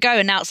long left to go,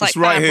 and now it's like,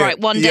 right here. right,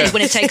 one day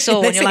winner takes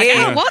all, and you're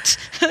like, what?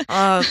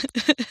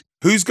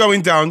 Who's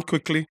going down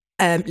quickly?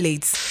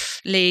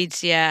 Leeds.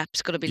 Leeds, yeah.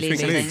 It's got to be You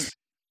Leeds, think I Leeds?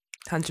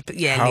 think. 100%.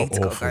 Yeah, How Leeds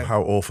gotta awful! go.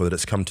 How awful that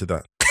it's come to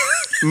that.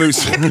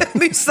 Musa.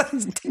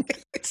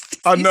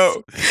 I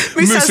know.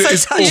 Musa's Musa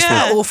is so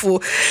awful. awful.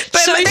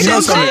 But So they You know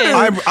got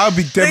something? goal. I'll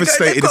be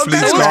devastated if got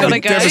Leeds goal. go. I'll Someone's be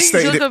gotta go. devastated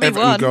Someone's if gotta be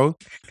Everton one. go.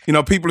 You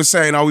know, people are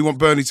saying, "Oh, we want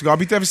Burnley to go." I'll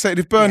be devastated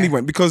if Burnley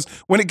went, because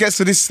when it gets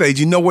to this stage,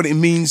 you know what it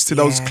means to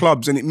those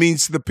clubs, and it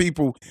means to the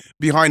people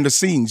behind the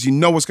scenes. You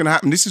know what's going to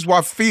happen. This is why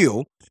I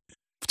feel,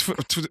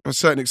 to a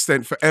certain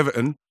extent, for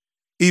Everton,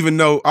 even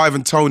though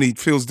Ivan Toney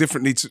feels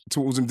differently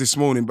towards him this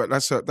morning, but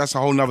that's a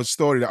whole nother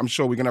story that I'm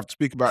sure we're going to have to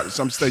speak about at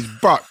some stage.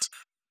 But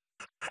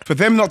for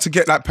them not to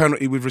get that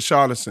penalty with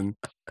Richarlison,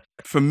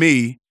 for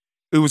me,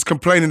 who was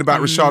complaining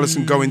about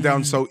Richarlison going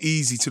down so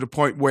easy to the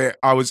point where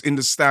I was in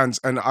the stands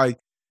and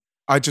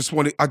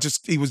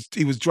he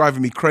was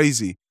driving me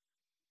crazy.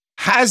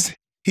 Has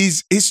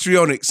his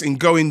histrionics in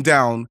going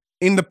down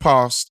in the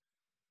past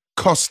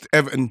cost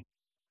Everton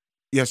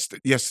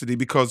yesterday?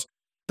 Because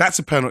that's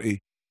a penalty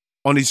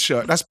on his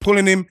shirt. That's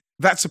pulling him.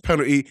 That's a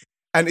penalty.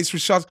 And it's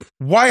Richarlison.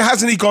 Why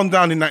hasn't he gone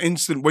down in that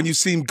instant when you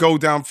see him go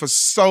down for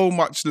so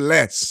much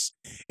less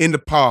in the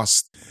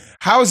past?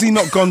 How has he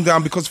not gone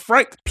down? Because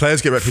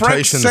Players get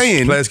reputations.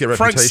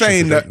 Frank's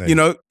saying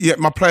that,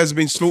 my players have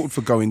been slaughtered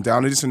for going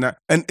down and this and that.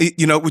 And,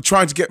 we're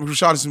trying to get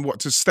Richarlison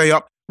to stay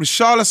up.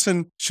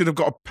 Richarlison should have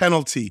got a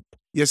penalty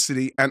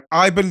yesterday. And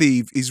I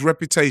believe his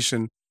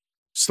reputation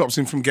stops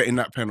him from getting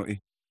that penalty.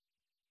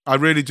 I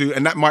really do.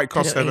 And that might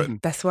cost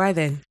Everton. That's why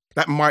then.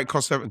 That might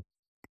cost Everton.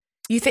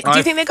 Do you think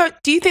they'll go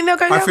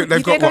down? I think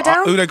they've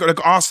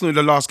got Arsenal in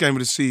the last game of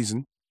the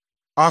season.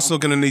 Arsenal are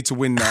going to need to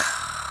win that.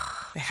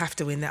 They have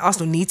to win that.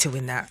 Arsenal need to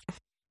win that.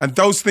 And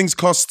those things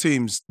cost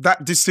teams.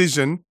 That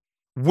decision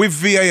with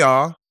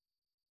VAR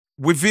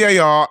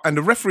and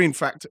the referee, in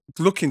fact,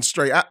 looking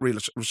straight at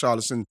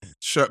Richarlison's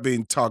shirt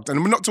being tugged.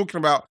 And we're not talking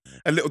about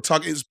a little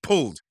tug. It was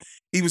pulled.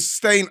 He was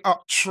staying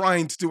up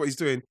trying to do what he's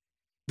doing.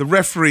 The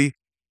referee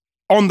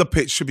on the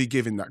pitch should be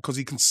giving that because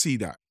he can see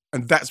that.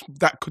 And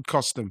that could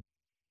cost them.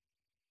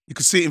 You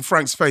could see it in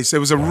Frank's face.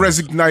 There was a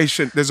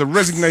resignation. There's a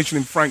resignation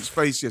in Frank's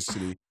face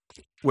yesterday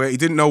where he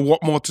didn't know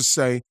what more to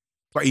say,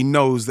 but he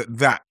knows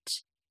that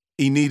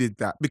he needed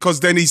that. Because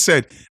then he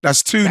said,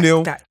 that's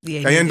 2-0.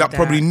 They end up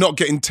probably not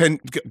going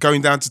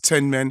down to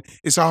 10 men.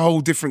 It's a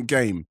whole different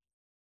game.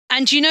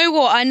 And you know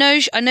what? I know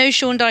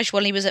Sean Dyche,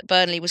 when he was at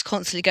Burnley, was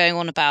constantly going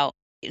on about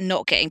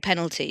not getting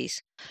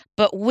penalties.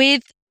 But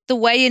with the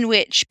way in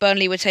which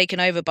Burnley were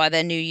taken over by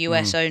their new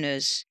US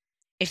owners,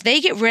 if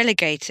they get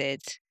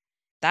relegated,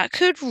 that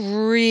could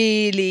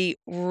really,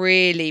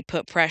 really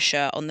put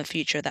pressure on the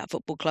future of that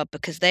football club,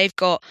 because they've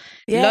got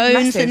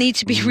loans that need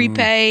to be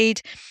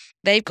repaid.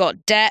 They've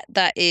got debt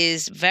that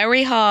is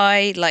very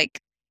high. Like,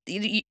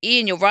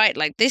 Ian, you're right.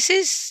 Like, these are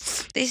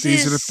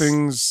the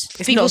things.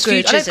 It's not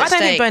good. I don't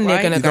think Burnley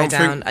are going to go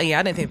down.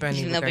 I don't think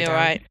Burnley will they'll go be down. all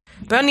right.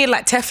 Burnley are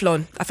like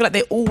Teflon. I feel like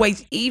they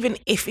always, even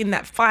if in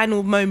that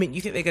final moment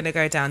you think they're going to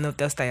go down,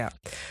 they'll stay up.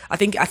 I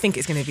think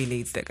it's going to be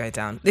Leeds that go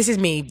down. This is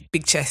me,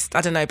 big chest.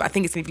 I don't know, but I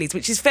think it's going to be Leeds,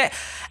 which is fair.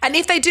 And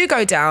if Leeds do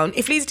go down,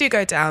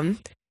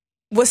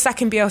 was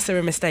sacking Bielsa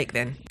a mistake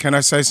then? Can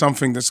I say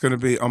something that's going to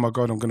be, oh my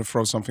God, I'm going to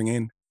throw something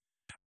in.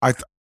 I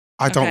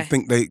don't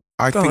think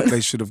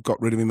they should have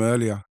got rid of him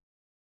earlier.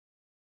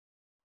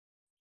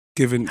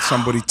 Giving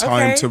somebody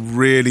time to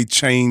really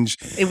change.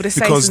 It would have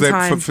saved some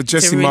time for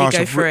Jesse to really Marsh.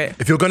 go for it.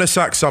 If you're going to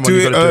sack someone, do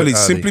you've it got to early. do it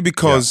early. Simply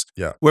because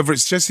Yeah. whether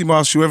it's Jesse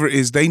Marsh, whoever it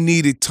is, they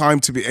needed time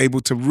to be able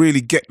to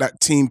really get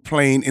that team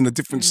playing in a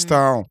different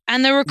style.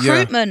 And the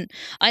recruitment.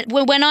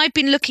 When I've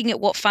been looking at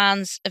what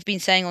fans have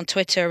been saying on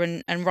Twitter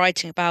and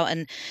writing about,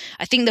 and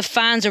I think the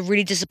fans are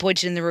really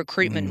disappointed in the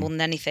recruitment more than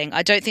anything.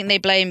 I don't think they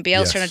blame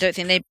Bielsa and I don't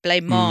think they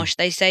blame Marsh.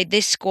 They say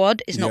this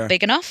squad is not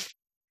big enough.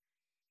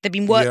 They've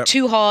been worked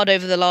too hard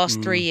over the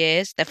last 3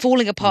 years. They're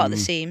falling apart at the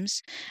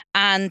seams.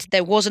 And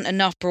there wasn't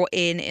enough brought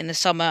in the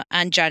summer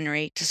and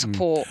January to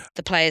support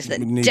the players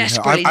that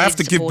desperately I have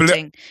to need give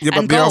supporting.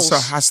 but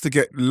Bielsa has to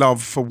get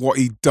love for what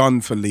he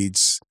done for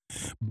Leeds.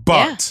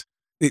 But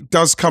it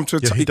does come to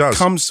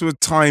comes to a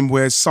time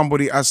where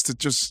somebody has to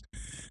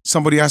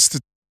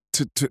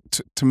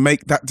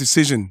make that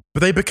decision.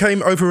 But they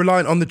became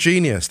over-reliant on the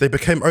genius. This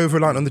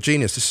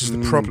is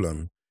the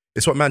problem.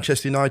 It's what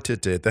Manchester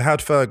United did. They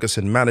had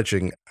Ferguson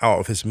managing out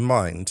of his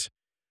mind.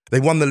 They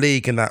won the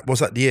league in that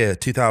year,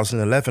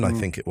 2011, I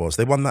think it was.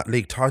 They won that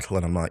league title,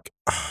 and I'm like,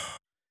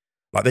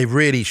 like they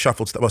really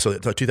shuffled.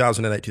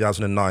 2008,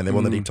 2009, they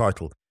won the league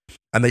title.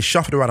 And they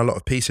shuffled around a lot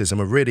of pieces and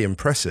were really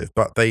impressive.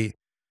 But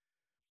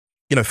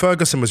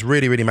Ferguson was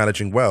really, really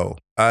managing well.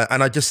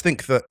 And I just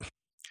think that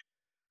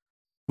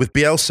with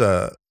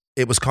Bielsa,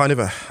 it was kind of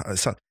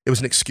it was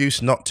an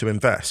excuse not to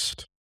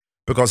invest.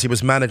 Because he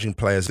was managing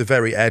players at the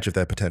very edge of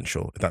their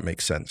potential, if that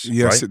makes sense.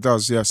 Yes, right? it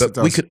does. Yes, but it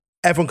does.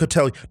 everyone could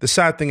tell. The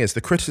sad thing is,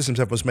 the criticisms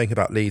everyone's making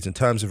about Leeds in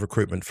terms of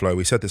recruitment flow,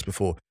 we said this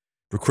before,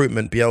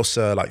 recruitment,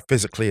 Bielsa, like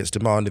physically it's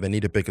demanding, they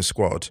need a bigger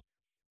squad.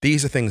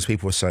 These are things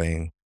people were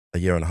saying a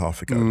year and a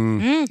half ago.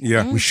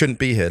 Yeah. We shouldn't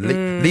be here.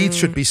 Leeds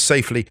should be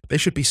safely. They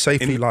should be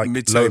safely like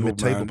low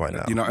mid-table by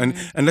now. You know,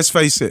 and let's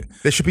face it,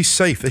 They should be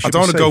safe. I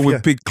don't want to go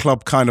with big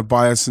club kind of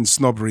bias and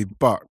snobbery,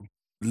 but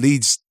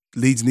Leeds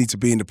need to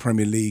be in the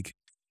Premier League.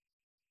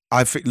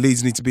 I think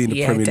Leeds need to be in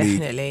the Premier League.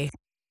 Definitely.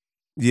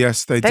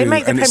 Yes, they do. They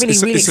make the Premier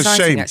League really it's a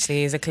exciting, shame.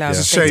 actually, as a club. It's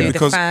a shame the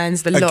because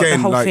fans, the again,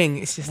 whole like, thing.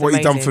 It's just what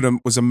amazing. you done for them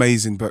was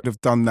amazing, but they've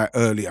done that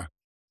earlier.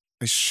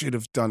 They should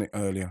have done it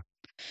earlier.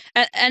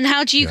 And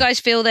how do you guys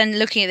feel then,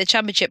 looking at the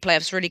Championship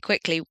playoffs really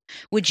quickly?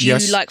 Would you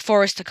like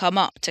Forest to come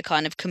up to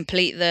kind of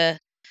complete the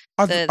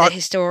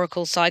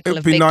historical cycle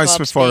of big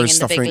clubs being in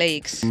the big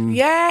leagues?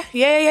 Yeah.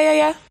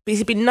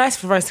 It'd be nice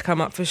for Forest to come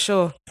up for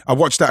sure. I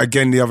watched that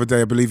again the other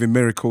day. I believe in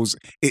miracles.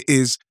 It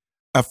is.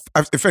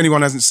 If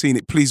anyone hasn't seen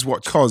it, please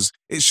watch. Cause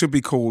it should be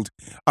called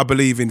 "I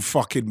Believe in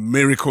Fucking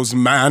Miracles,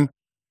 Man."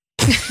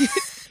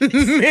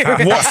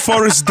 What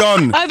Forest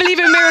done? I believe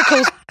in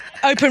miracles.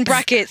 Open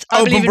brackets.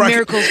 I believe in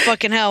miracles.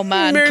 Fucking hell,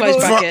 man. Close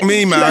bracket. Fuck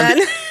me, man.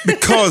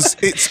 Because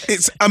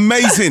it's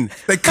amazing.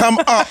 They come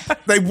up.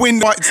 They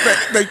win.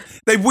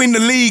 They win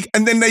the league,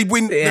 and then they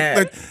win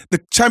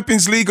the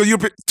Champions League or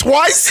Europe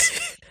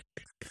twice.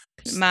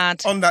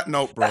 Mad. On that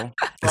note, bro.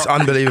 It's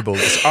unbelievable.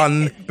 It's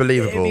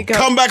unbelievable.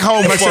 Come back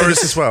home, Can I say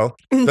Forest. this as well?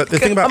 The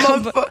thing about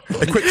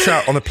a quick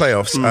shout on the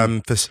playoffs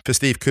for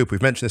Steve Cooper.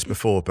 We've mentioned this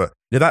before, but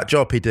that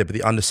job he did with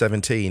the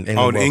under-17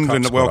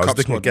 England World Cup I was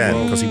looking squad.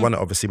 again because he won it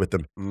obviously with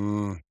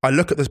them. I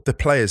look at the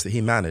players that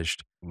he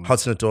managed: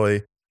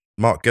 Hudson-Odoi,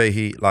 Mark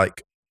Gahey,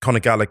 like Conor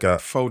Gallagher,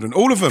 Foden,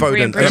 all of them.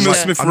 Emile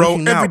Smith-Rowe,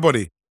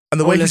 everybody,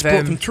 and the way he's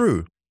brought them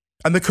through.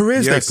 And the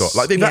careers they've got,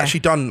 like they've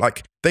actually done,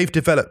 like they've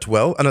developed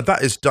well, and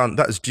that is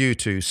due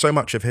to so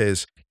much of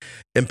his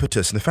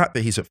impetus and the fact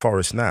that he's at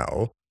Forest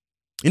now.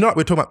 You know, like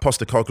we were talking about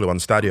Postecoglou on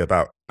Stadio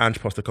about Ange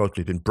Postecoglou,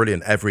 who's been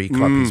brilliant every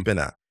club he's been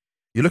at.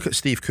 You look at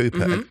Steve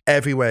Cooper and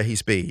everywhere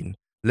he's been,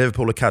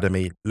 Liverpool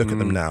Academy, look at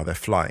them now, they're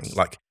flying.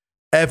 Like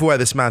everywhere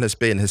this man has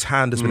been, his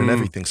hand has been in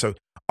everything. So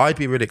I'd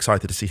be really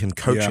excited to see him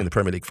coaching the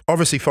Premier League.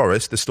 Obviously,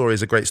 Forest, the story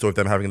is a great story of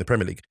them having in the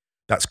Premier League.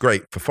 That's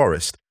great for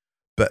Forest.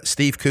 But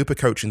Steve Cooper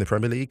coaching the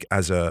Premier League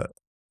I'd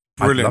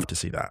love to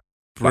see that.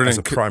 Like as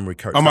a primary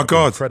coach. Oh my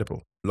God.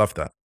 Incredible. Love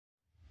that.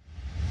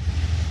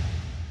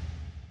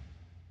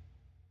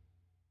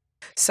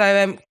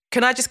 So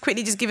can I just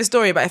quickly give a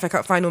story about FA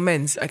Cup final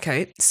men's?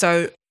 Okay.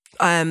 So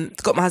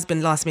got my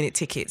husband last minute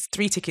tickets,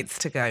 3 tickets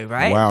to go,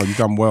 right? Wow, you've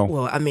done well.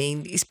 Well, I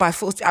mean, it's by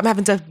force. I'm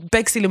having to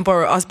beg, steal and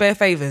borrow, ask bare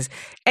favours.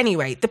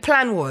 Anyway, the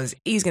plan was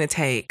he's going to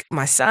take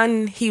my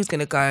son, he was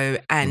going to go,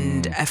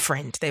 and a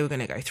friend. They were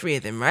going to go, 3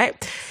 of them,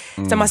 right?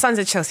 So my son's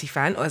a Chelsea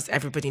fan, as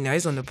everybody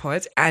knows on the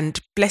pod, and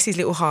bless his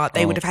little heart,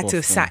 they would have had to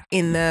have sat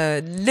in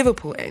the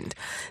Liverpool end.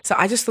 So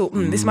I just thought,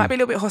 this might be a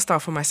little bit hostile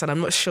for my son,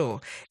 I'm not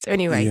sure. So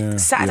anyway,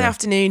 Saturday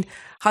afternoon,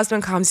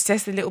 husband comes,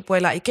 says to the little boy,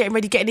 like, getting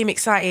ready, getting him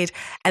excited.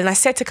 And I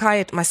said to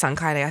my son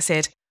Kylie, I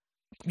said,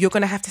 you're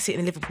going to have to sit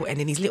in the Liverpool end.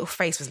 And his little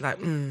face was like,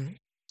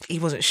 he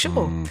wasn't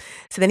sure.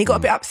 So then he got a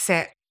bit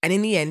upset. And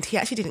in the end, he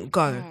actually didn't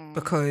go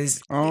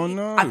because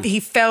he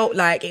felt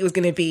like it was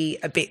going to be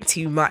a bit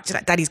too much.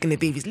 Like daddy's going to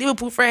be with his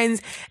Liverpool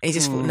friends. And he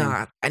just thought,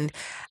 nah. And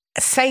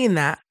saying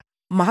that,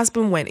 my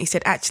husband went, he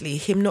said, actually,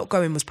 him not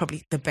going was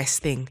probably the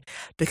best thing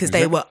because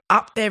they were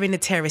up there in the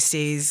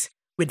terraces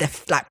with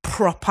the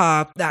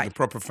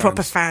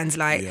proper fans,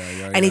 like,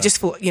 and he just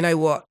thought, you know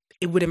what,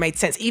 it would have made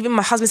sense. Even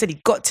my husband said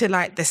he got to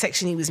like the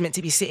section he was meant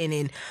to be sitting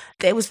in.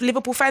 There was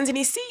Liverpool fans in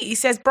his seat. He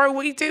says, bro,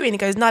 what are you doing? He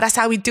goes, no, that's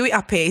how we do it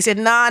up here. He said,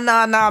 nah,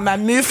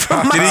 man, move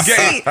from my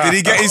seat. Did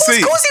he get his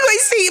seat? Of course he got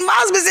his seat. My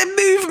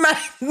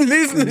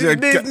husband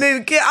said,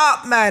 move, get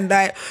up, man.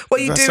 Like, what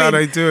are you doing? That's how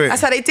they do it.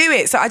 That's how they do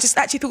it. So I just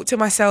actually thought to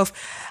myself,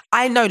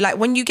 I know, like,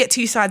 when you get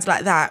 2 sides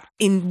like that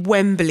in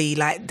Wembley,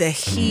 like the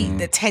heat,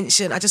 the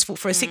tension, I just thought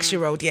for a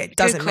 6-year-old, it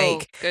doesn't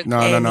make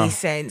any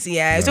sense.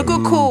 Yeah, it's a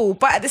good call.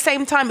 But at the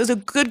same time, it was a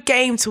good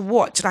game to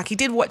watch. Like, he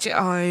did watch it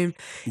at home.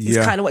 He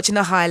was kind of watching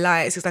the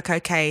highlights. He was like,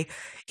 okay,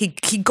 he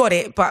got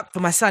it. But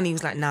for my son, he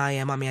was like, nah,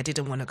 yeah, mummy, I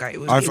didn't want to go. It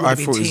would have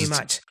been too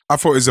much. I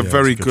thought it was a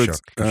very good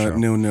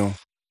 0-0.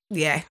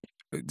 Yeah.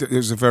 It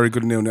was a very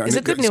good 0-0. It's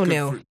a good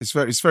 0-0.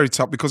 It's very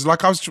tough because,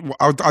 like,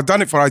 I've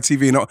done it for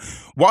ITV, and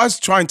what I was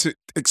trying to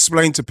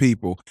explain to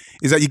people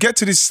is that you get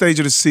to this stage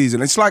of the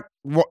season. It's like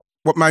what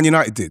Man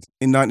United did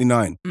in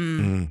 '99.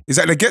 Is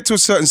that they get to a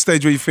certain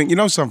stage where you think, you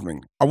know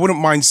something, I wouldn't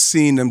mind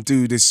seeing them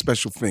do this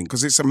special thing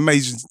because it's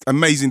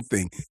amazing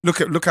thing.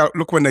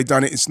 Look when they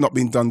done it. It's not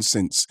been done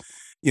since.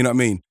 You know what I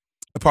mean?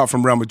 Apart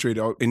from Real Madrid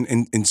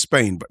in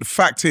Spain. But the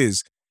fact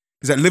is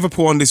that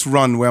Liverpool on this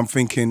run where I'm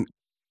thinking,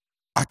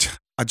 I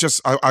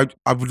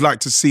would like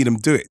to see them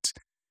do it.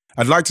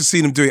 I'd like to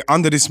see them do it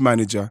under this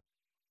manager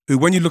who,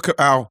 when you look at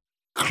how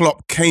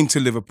Klopp came to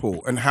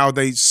Liverpool and how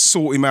they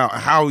sought him out,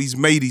 how he's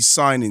made his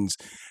signings,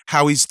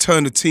 how he's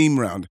turned the team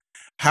around.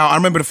 How I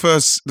remember the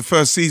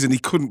first season, he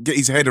couldn't get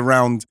his head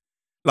around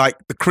like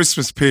the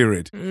Christmas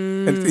period.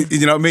 And,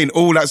 you know what I mean?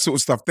 All that sort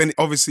of stuff. Then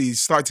obviously he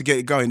started to get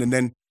it going and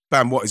then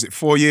bam, what is it,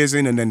 4 years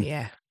in and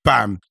then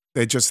bam,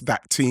 they're just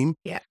that team.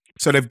 Yeah.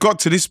 So they've got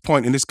to this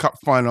point in this cup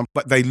final,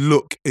 but they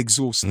look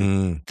exhausted.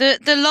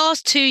 The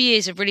last 2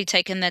 years have really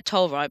taken their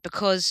toll, right?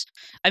 Because,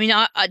 I mean,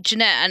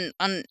 Jeanette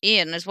and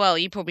Ian as well,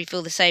 you probably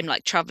feel the same,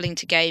 like travelling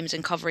to games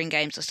and covering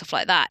games and stuff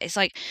like that. It's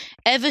like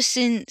ever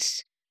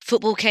since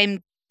football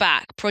came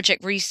back,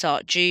 Project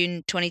Restart,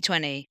 June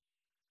 2020,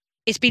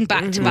 it's been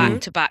back to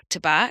back to back to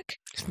back.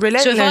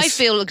 Relentless. So if I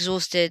feel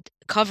exhausted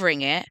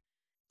covering it,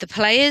 the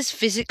players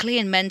physically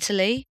and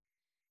mentally,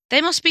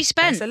 they must be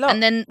spent. That's a lot.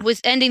 And then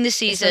with ending the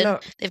season,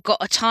 lot. they've got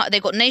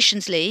they've got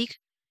Nations League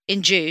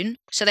in June,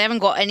 so they haven't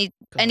got any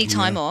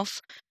time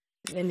off.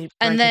 And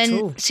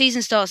then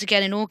season starts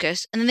again in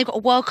August, and then they've got a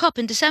World Cup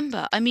in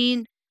December. I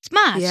mean, it's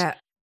mad. Yeah.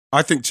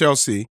 I think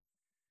Chelsea,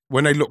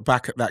 when they look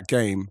back at that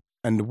game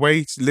and the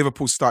way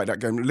Liverpool started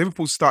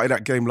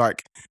that game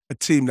like a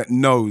team that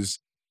knows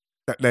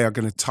that they are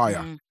going to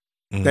tire.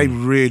 They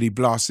really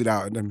blasted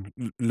out at them,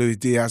 Luis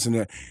Diaz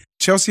and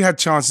Chelsea had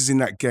chances in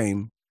that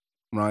game,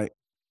 right?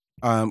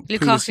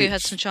 Lukaku had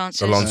some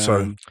chances.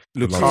 Alonso.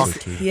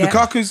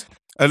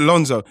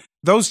 Alonso.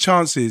 Those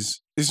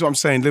chances, this is what I'm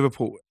saying,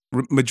 Liverpool,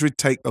 Madrid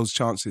take those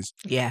chances.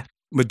 Yeah.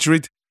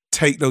 Madrid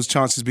take those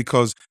chances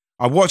because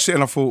I watched it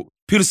and I thought,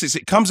 Pulisic,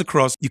 it comes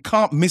across, you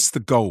can't miss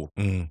the goal.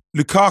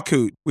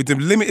 Lukaku, with the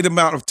limited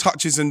amount of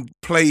touches and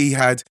play he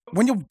had,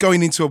 when you're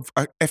going into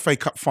a FA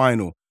Cup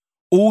final,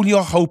 all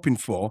you're hoping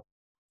for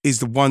is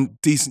the one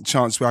decent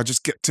chance where I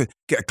just get to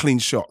get a clean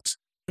shot.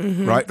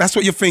 Right? That's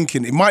what you're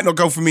thinking. It might not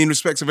go for me in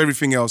respect of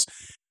everything else,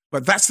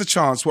 but that's the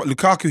chance. What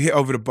Lukaku hit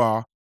over the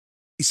bar,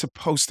 he's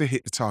supposed to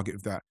hit the target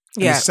of that.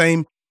 And the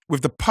same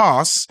with the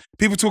pass.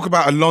 People talk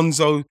about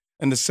Alonso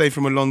and the save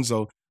from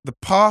Alonso. The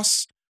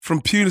pass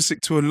from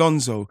Pulisic to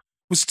Alonso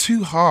was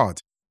too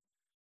hard.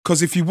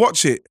 Because if you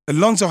watch it,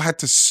 Alonso had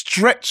to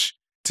stretch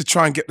to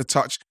try and get the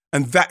touch.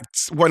 And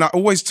that's when I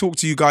always talk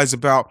to you guys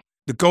about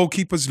the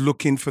goalkeeper's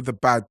looking for the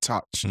bad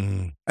touch.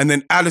 And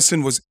then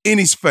Alisson was in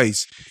his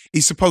face.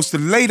 He's supposed to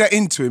lay that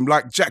into him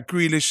like Jack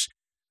Grealish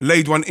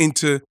laid one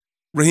into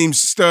Raheem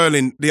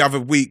Sterling the other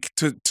week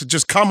to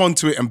just come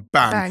onto it and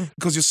bang.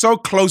 Because you're so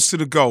close to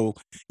the goal,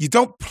 you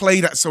don't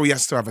play that so he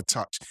has to have a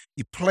touch.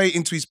 You play it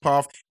into his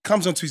path,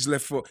 comes onto his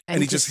left foot,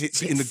 and he just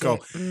hits it in the goal.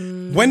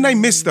 When they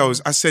miss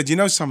those, I said, you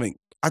know something?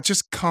 I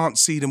just can't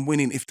see them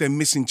winning if they're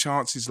missing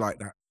chances like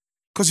that.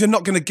 Because you're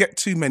not going to get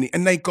too many.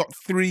 And they got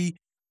 3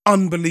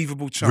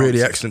 unbelievable chances.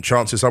 Really excellent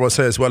chances. I would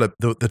say as well,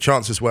 the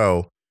chance as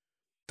well,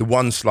 the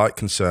one slight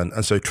concern.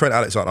 And so Trent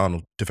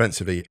Alexander-Arnold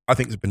defensively, I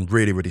think has been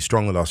really, really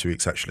strong the last few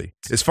weeks, actually.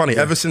 It's funny,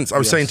 ever since, I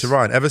was saying to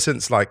Ryan, ever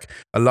since like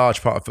a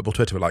large part of football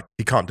Twitter were like,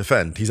 he can't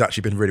defend. He's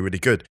actually been really, really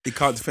good. He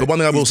can't defend. But one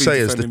thing I will say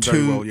is the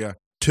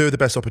two of the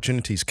best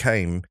opportunities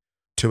came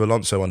to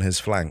Alonso on his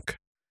flank.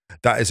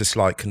 That is a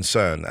slight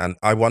concern. And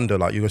I wonder,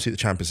 like, you're going to see the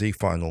Champions League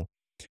final,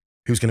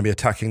 who's going to be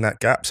attacking that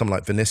gap? Someone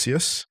like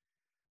Vinicius.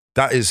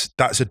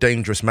 That's a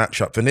dangerous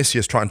matchup.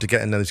 Vinicius trying to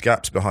get in those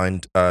gaps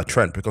behind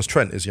Trent, because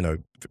Trent is,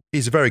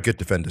 he's a very good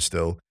defender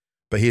still,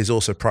 but he is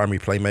also a primary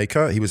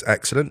playmaker. He was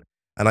excellent.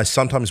 And I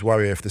sometimes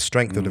worry if the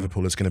strength of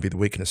Liverpool is going to be the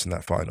weakness in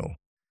that final.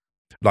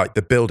 Like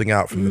the building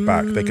out from the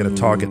back, they're going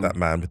to target that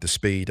man with the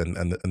speed and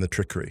the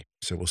trickery.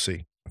 So we'll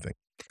see, I think.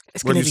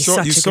 It's going to be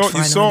such a good final.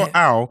 You saw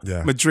how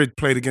Madrid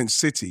played against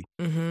City.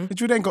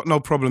 Madrid ain't got no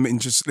problem in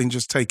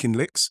just taking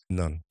licks.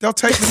 None. They'll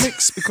take the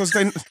licks because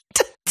they...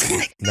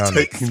 None.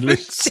 Taking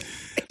licks.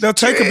 They'll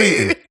take a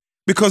beating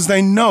because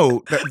they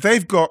know that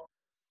they've got,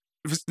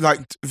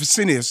 like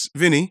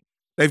Vinny,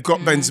 they've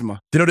got Benzema.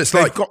 Do you know what it's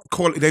like? Got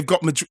quality. They've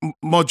got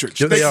Modric.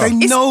 Yeah, they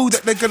know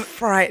that they're going to...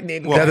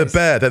 Frightening. They're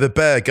the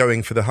bear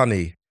going for the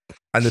honey.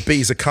 And the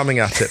bees are coming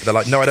at it. They're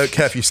like, no, I don't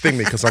care if you sting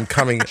me because I'm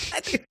coming.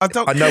 I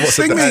know what's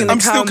at the end.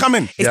 I'm still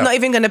coming. It's not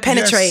even going to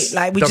penetrate. Yes.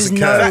 Like we Doesn't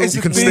just care. know. That is,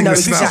 you can sting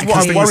this is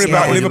what I worry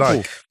about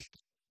Liverpool.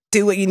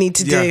 Do what you need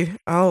to do.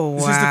 Oh, wow.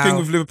 This is the thing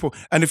with Liverpool.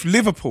 And if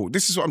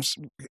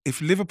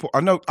Liverpool,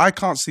 I know I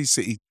can't see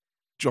City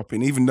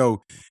dropping, even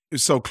though it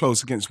was so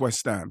close against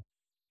West Ham.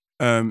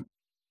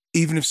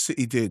 Even if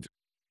City did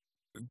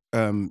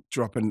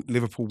drop and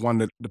Liverpool won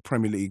the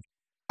Premier League,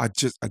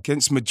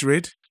 against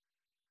Madrid,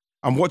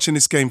 I'm watching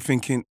this game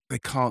thinking they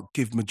can't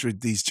give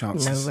Madrid these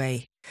chances. No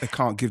way. They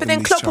can't give them these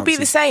chances. But then Klopp will be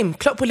the same.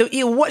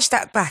 He'll watch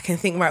that back and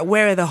think, right,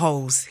 where are the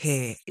holes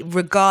here?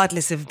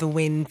 Regardless of the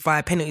win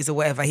via penalties or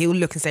whatever, he'll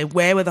look and say,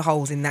 where were the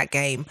holes in that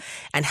game?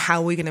 And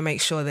how are we going to make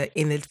sure that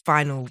in the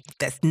final,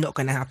 that's not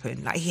going to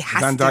happen? Like,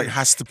 Van Dijk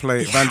has to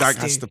play. Van Dijk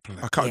has to play.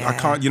 I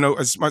can't,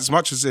 as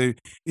much as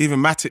even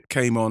Matip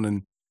came on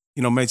and,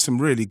 made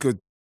some really good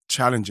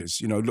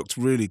challenges, looked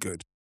really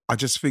good. I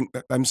just think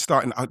that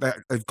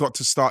they've got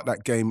to start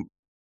that game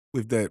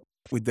with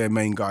their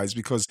main guys,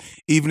 because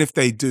even if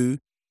they do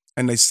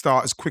and they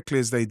start as quickly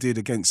as they did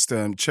against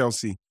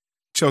Chelsea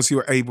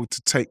were able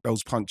to take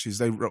those punches.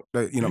 They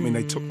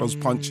took those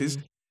punches,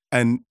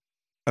 and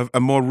a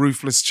more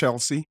ruthless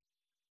Chelsea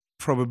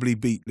probably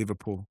beat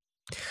Liverpool.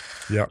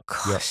 Yeah,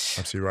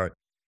 absolutely right.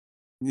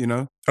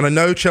 And I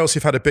know Chelsea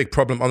have had a big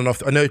problem on and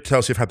off. I know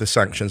Chelsea have had the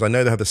sanctions. I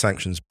know they have the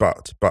sanctions,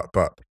 but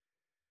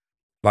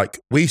like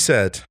we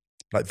said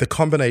Like the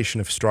combination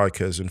of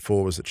strikers and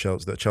forwards that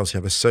Chelsea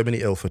have is so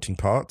many ill-fitting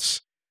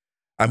parts.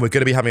 And we're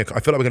going to be having, I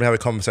feel like we're going to have a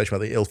conversation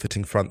about the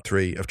ill-fitting front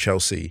three of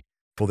Chelsea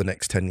for the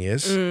next 10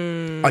 years.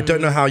 I don't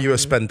know how you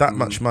spend that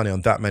much money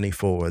on that many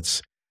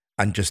forwards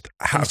and just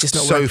have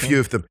so few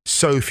of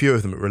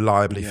them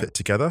reliably fit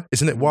together.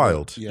 Isn't it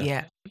wild?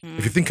 Yeah.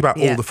 If you think about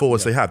all the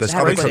forwards they have, there's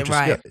other coaches.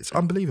 Yeah, it's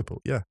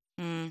unbelievable. Yeah.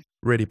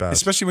 Really bad.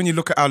 Especially when you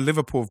look at how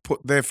Liverpool have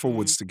put their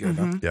forwards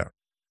together. Yeah.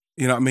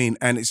 You know what I mean?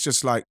 And it's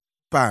just like,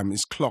 bam,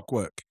 it's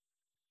clockwork.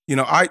 You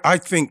know, I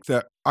think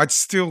that I'd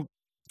still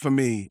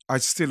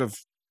have,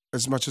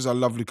 as much as I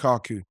love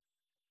Lukaku,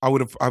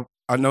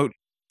 I know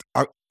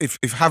if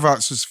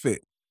Havertz was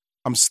fit,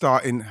 I'm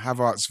starting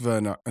Havertz,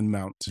 Werner and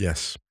Mount.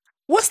 Yes.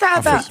 What's that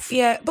about?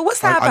 But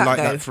what's that about? I like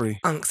though, that three.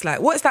 Unks, like,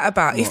 what's that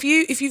about? What?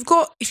 If you've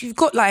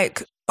got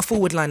like a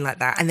forward line like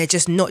that and they're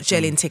just not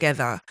gelling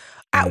together,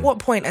 at what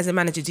point as a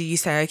manager do you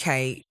say,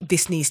 okay,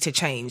 this needs to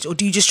change, or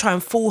do you just try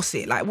and force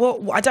it? Like, what?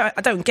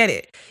 I don't get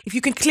it. If you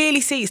can clearly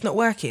see it's not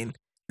working,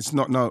 it's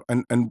not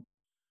and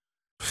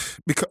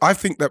because I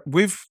think that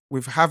with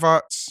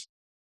Havertz,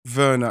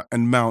 Werner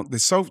and Mount, they're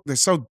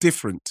so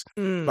different.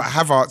 But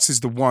Havertz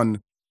is the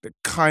one that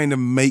kind of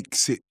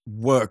makes it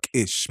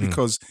work-ish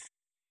because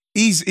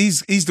he's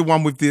the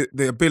one with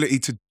the ability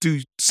to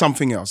do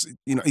something else.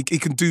 You know, he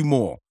can do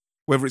more,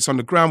 whether it's on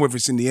the ground, whether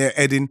it's in the air,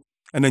 heading,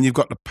 and then you've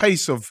got the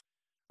pace of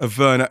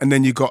Werner, and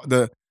then you've got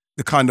the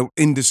kind of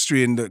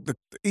industry and the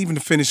even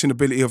the finishing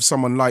ability of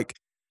someone like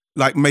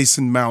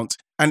Mason Mount.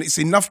 And it's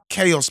enough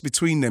chaos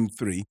between them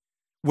three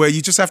where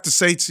you just have to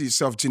say to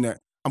yourself, Jeanette,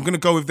 I'm going to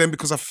go with them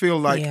because I feel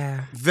like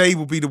they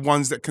will be the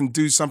ones that can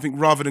do something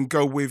rather than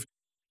go with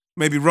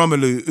maybe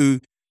Romelu, who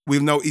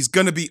we'll know he's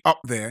going to be up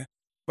there,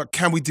 but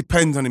can we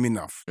depend on him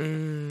enough?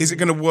 Is it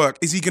going to work?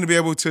 Is he going to be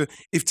able to,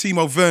 if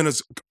Timo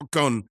Werner's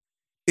gone,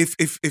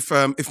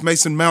 if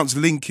Mason Mount's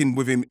linking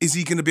with him, is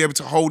he going to be able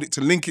to hold it,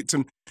 to link it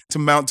to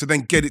Mount, to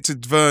then get it to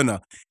Werner?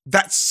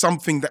 That's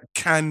something that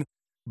can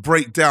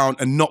break down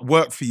and not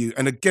work for you.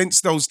 And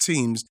against those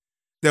teams,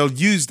 they'll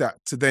use that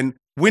to then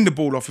win the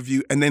ball off of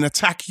you and then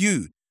attack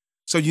you.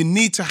 So you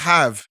need to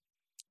have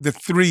the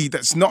three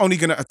that's not only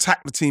going to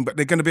attack the team, but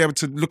they're going to be able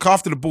to look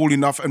after the ball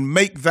enough and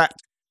make that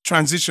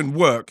transition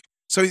work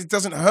so it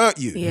doesn't hurt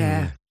you.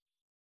 Yeah.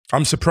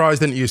 I'm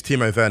surprised they didn't use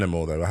Timo Werner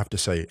more, though, I have to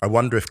say. I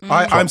wonder if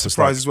I'm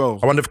surprised as well.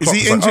 I wonder if Klopp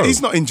is he injured?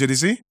 He's not injured,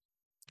 is he?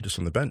 Just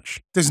on the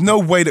bench. There's no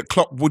way that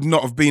Klopp would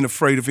not have been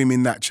afraid of him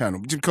in that channel.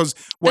 Because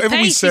whatever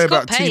we say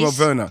about Timo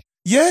Werner,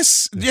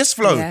 yes,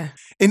 Flo. Yeah.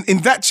 In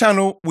that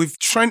channel, with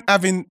Trent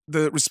having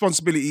the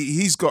responsibility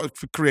he's got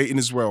for creating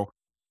as well,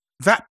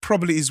 that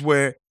probably is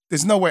where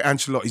there's no way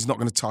Ancelotti's not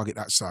going to target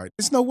that side.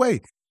 There's no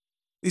way.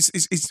 It's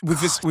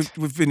with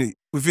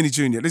Vinny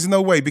Jr. There's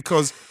no way,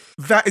 because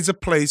that is a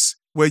place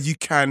where you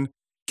can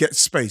get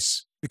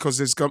space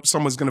because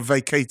someone's going to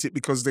vacate it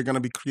because they're going to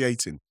be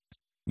creating.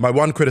 My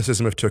one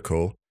criticism of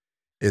Tuchel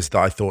is that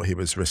I thought he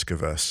was risk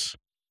averse.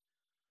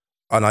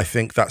 And I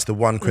think that's the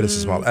one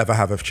criticism I'll ever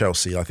have of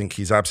Chelsea. I think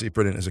he's absolutely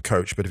brilliant as a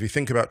coach. But if you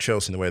think about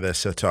Chelsea and the way they're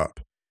set up,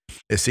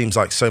 it seems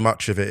like so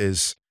much of it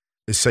is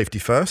safety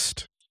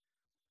first.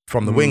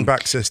 From the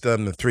wing-back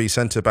system, the three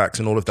centre-backs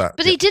and all of that.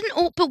 But they didn't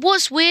all, but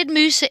what's weird,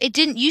 Musa, it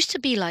didn't used to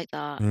be like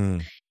that.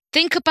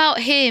 Think about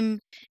him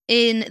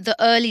in the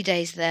early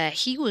days there.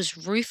 He was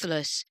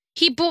ruthless.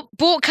 He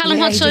brought Callum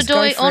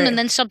Hudson-Odoi on and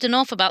then subbed him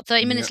off about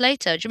 30 minutes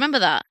later. Do you remember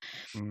that?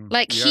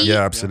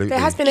 Yeah, absolutely. There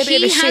has been a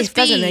bit of a shift,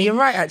 hasn't there? You're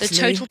right, actually. The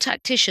total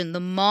tactician, the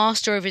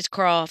master of his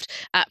craft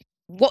at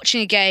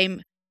watching a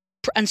game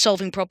and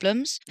solving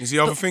problems. Is he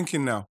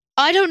overthinking now?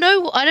 I don't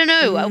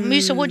know.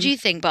 Musa, what do you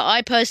think? But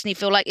I personally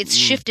feel like it's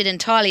shifted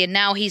entirely, and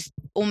now he's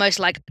almost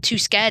like too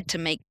scared to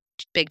make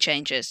big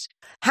changes.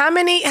 How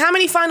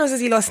many finals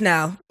has he lost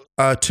now?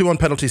 2 on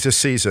penalties this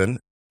season,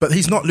 but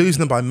he's not losing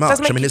them by much.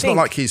 I mean, it's not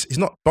like he's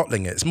not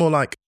bottling it. It's more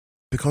like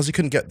because he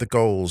couldn't get the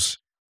goals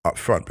up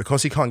front,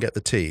 because he can't get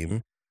the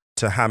team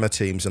to hammer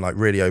teams and like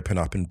really open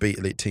up and beat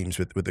elite teams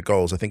with the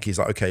goals. I think he's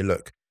like, okay,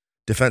 look,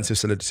 defensive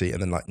solidity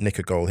and then like nick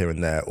a goal here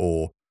and there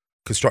or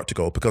construct a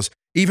goal, because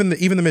even the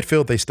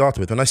midfield they started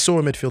with, when I saw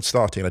a midfield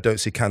starting and I don't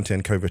see Kante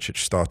and Kovacic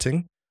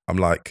starting, I'm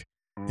like,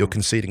 you're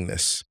conceding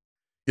this.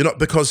 You're not,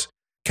 because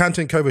Kante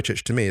and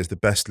Kovacic to me is the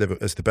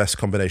best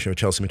combination of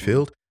Chelsea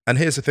midfield. And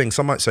here's the thing,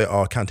 some might say,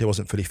 oh, Kante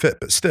wasn't fully fit,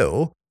 but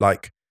still,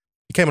 like,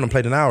 he came on and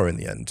played an hour in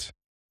the end,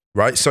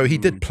 right? So he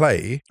did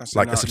play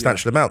like a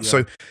substantial amount. Yeah.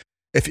 So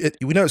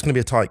we know it's going to be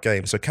a tight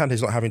game, so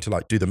Kante's not having to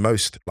like do the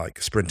most like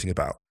sprinting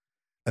about.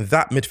 And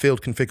that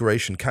midfield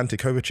configuration, Kante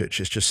Kovacic,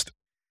 is just,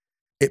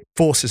 it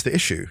forces the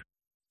issue.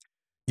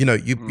 You know,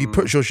 you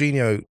put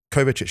Jorginho,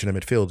 Kovacic in a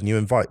midfield and you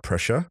invite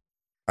pressure.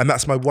 And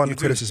that's my one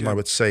criticism I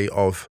would say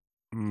of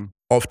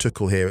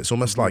Tuchel here. It's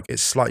almost like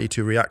it's slightly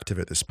too reactive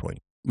at this point.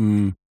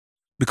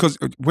 Because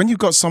when you've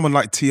got someone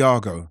like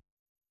Thiago,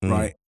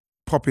 right,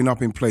 popping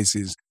up in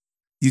places,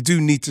 you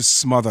do need to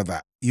smother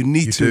that. You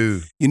need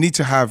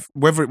to have,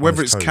 whether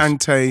it's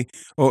Kante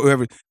or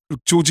whoever,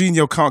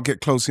 Jorginho can't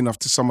get close enough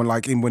to someone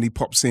like him when he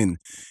pops in.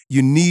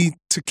 You need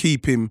to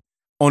keep him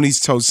on his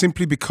toes,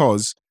 simply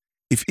because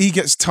if he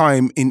gets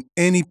time in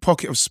any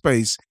pocket of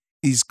space,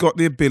 he's got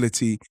the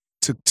ability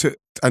to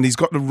and he's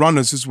got the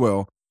runners as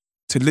well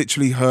to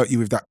literally hurt you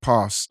with that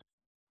pass.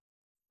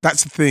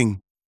 That's the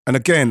thing. And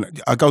again,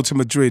 I go to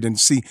Madrid and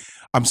see,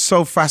 I'm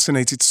so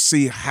fascinated to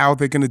see how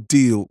they're going to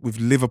deal with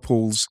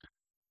Liverpool's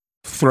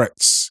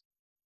threats.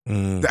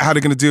 How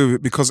they're going to deal with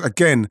it. Because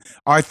again,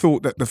 I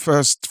thought that the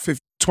first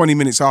 20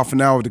 minutes, half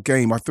an hour of the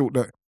game, I thought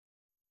that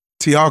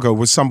Thiago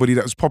was somebody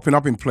that was popping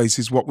up in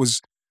places. What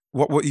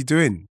are you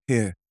doing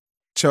here?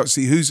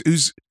 Chelsea,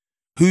 who's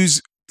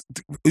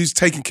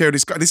taking care of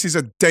this guy? This is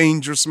a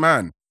dangerous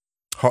man.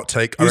 Hot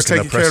take. Who's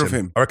taking care of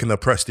him? I reckon they'll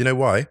press. Do you know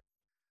why?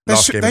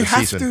 Last game of the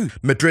season.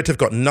 Madrid have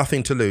got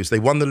nothing to lose. They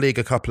won the league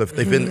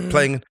they've been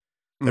playing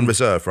in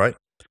reserve, right?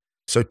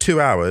 So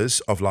 2 hours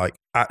of like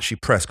actually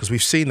press, because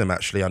we've seen them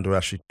actually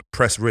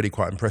press really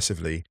quite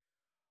impressively.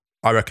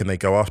 I reckon they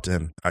go after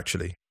him,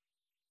 actually.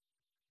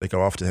 They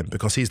go after him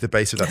because he's the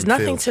base of that midfield. There's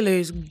nothing to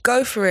lose.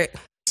 Go for it.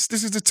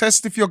 This is the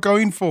test if you're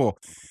going for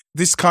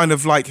this kind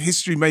of like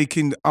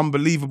history-making,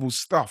 unbelievable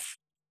stuff.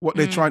 What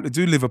they're trying to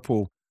do,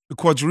 Liverpool, the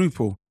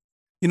quadruple.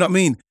 You know what I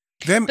mean?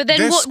 But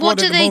then what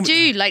do they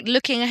do? Like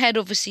looking ahead,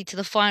 obviously, to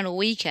the final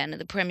weekend of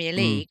the Premier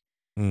League.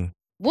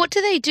 What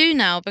do they do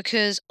now?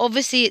 Because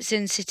obviously it's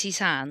in City's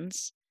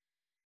hands.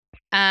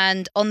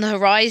 And on the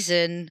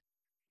horizon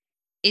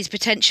is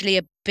potentially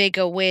a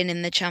bigger win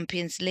in the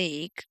Champions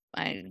League,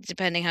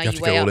 depending how you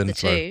weigh up the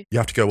two. You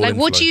have to go all in. Like,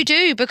 what do you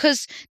do?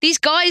 Because these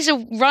guys are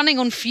running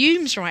on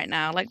fumes right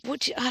now. Like,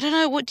 I don't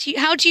know.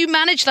 How do you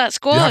manage that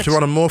squad? You have to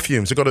run on more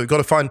fumes. You've got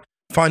to find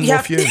more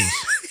fumes.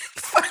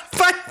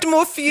 Find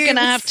more fumes. You're going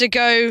to have to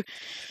go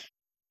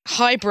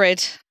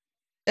hybrid,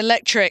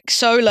 electric,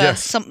 solar,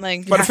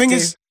 something. But the thing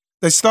is,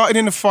 they started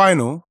in the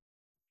final,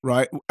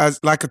 right, as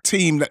like a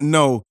team that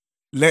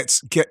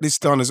let's get this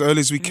done as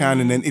early as we can.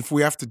 And then if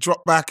we have to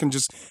drop back and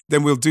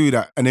then we'll do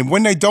that. And then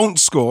when they don't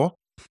score,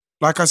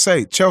 like I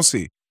say,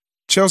 Chelsea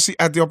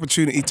had the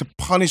opportunity to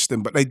punish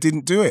them, but they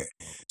didn't do it.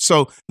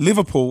 So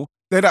Liverpool,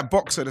 they're that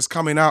boxer that's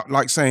coming out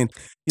like saying,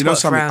 you know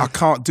something, I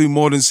can't do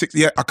more than 6.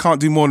 Yeah, I can't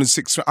do more than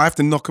 6. I have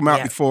to knock them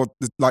out before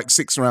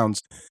 6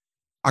 rounds.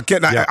 I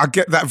get that. I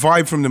get that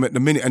vibe from them at the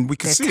minute, and we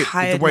can see it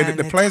with the way that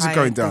the players are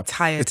going down.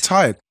 They're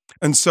tired,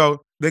 and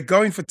so they're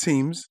going for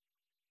teams.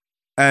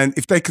 And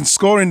if they can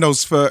score in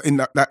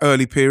that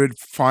early period,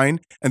 fine.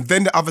 And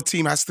then the other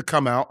team has to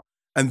come out,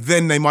 and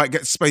then they might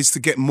get space to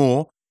get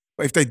more.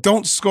 But if they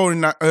don't score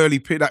in that early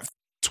period, that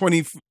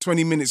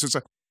 20 minutes or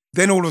so,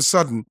 then all of a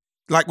sudden,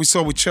 like we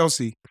saw with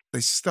Chelsea,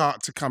 they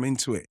start to come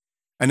into it,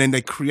 and then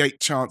they create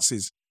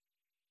chances.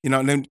 You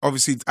know, and then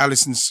obviously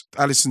Alisson's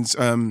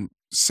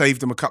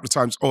saved them a couple of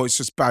times. Oh, it's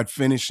just bad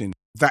finishing.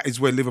 That is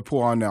where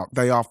Liverpool are now.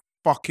 They are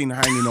fucking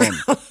hanging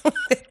on.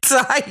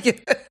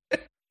 Tired.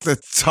 They're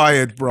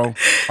tired, bro.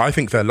 I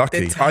think they're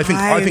lucky. I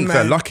think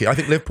they're lucky. I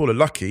think Liverpool are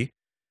lucky.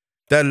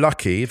 They're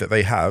lucky that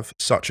they have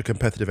such a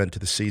competitive end to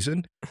the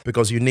season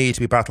because you need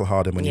to be battle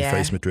hardened when you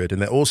face Madrid.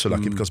 And they're also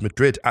lucky because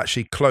Madrid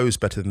actually close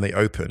better than they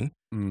open.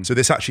 So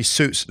this actually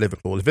suits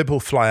Liverpool. If Liverpool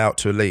fly out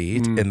to a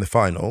lead in the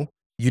final,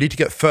 you need to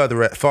get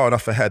far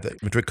enough ahead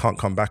that Madrid can't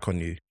come back on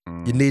you.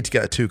 You need to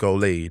get a 2-goal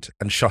lead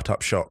and shut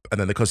up shop, and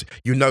then because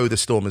you know the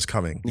storm is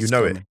coming, you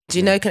know it. Do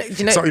you know?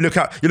 So you look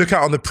out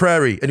on the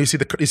prairie and you see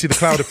the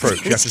cloud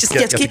approach. You have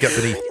to get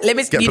beneath.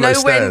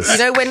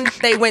 When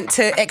they went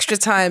to extra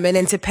time and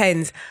then to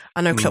pens,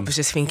 I know Klopp was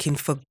just thinking,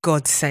 for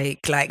God's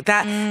sake, like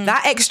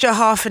that extra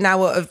half an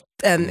hour of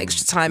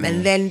extra time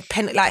and then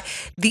like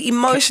the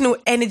emotional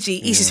energy.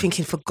 He's just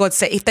thinking, for God's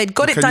sake, if they'd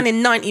got it done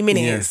in 90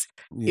 minutes.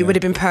 It would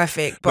have been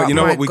perfect. But you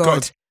know what?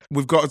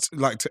 We've got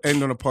to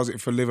end on a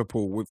positive for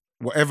Liverpool with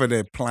whatever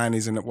their plan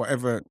is and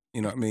whatever,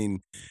 you know what I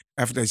mean,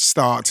 after they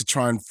start to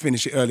try and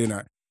finish it early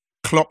now.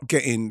 Klopp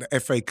getting the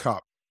FA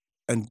Cup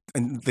and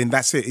then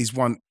that's it. He's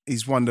won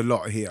the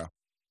lot here.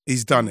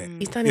 He's done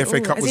it. The FA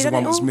Cup was the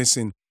one that was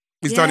missing.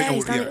 He's done it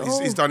all.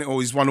 He's done it all.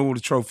 He's won all the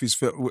trophies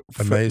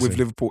with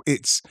Liverpool.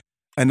 It's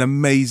an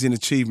amazing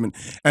achievement.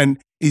 And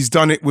he's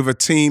done it with a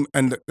team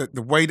and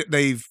the way that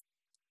they've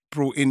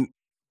brought in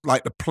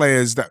like the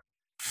players that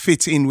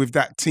fit in with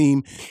that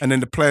team and then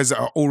the players that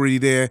are already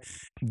there,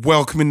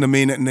 welcoming them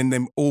in and then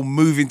them all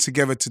moving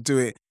together to do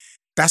it.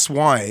 That's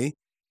why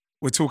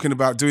we're talking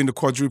about doing the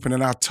quadruple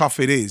and how tough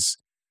it is.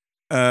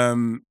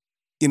 You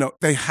know,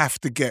 they have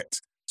to get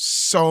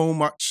so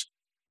much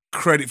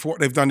credit for what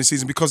they've done this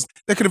season because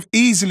they could have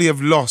easily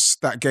have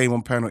lost that game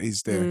on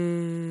penalties there,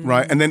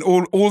 right? And then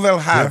all they'll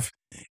have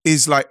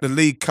is like the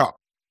League Cup.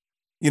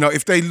 You know,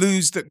 if they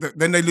lose,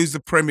 then they lose the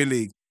Premier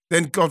League.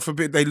 Then, God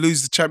forbid, they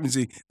lose the Champions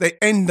League. They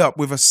end up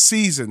with a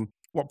season,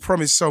 what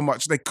promised so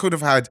much. They could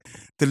have had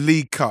the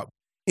League Cup.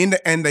 In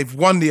the end, they've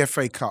won the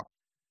FA Cup.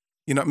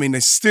 You know what I mean?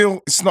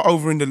 It's not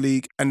over in the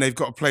league, and they've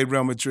got to play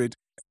Real Madrid.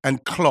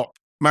 And Klopp,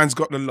 man's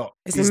got the lot.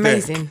 It's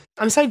amazing. There.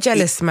 I'm so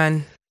jealous,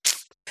 man.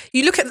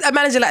 You look at a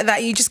manager like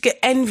that, you just get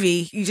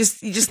envy. You just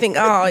think,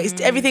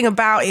 it's everything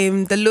about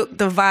him, the look,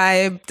 the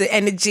vibe, the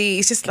energy.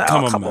 It's just like,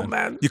 come on,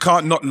 man. You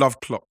can't not love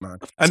Klopp, man.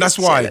 And just that's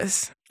why.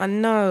 Jealous. I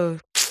know.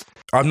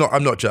 I'm not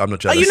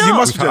jealous. Oh, you know?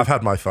 I've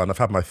had my fun.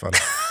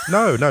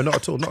 No, not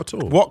at all. Not at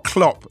all. What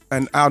Klopp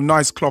and how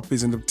nice Klopp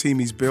is and the team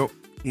he's built,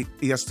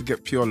 he has to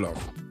get pure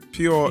love.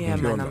 Pure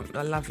love.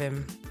 I love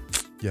him.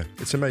 Yeah,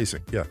 it's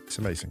amazing. Yeah, it's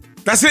amazing.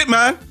 That's it,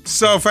 man.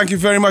 So thank you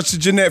very much to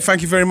Jeanette.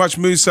 Thank you very much,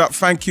 Musa.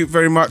 Thank you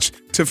very much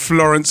to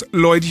Florence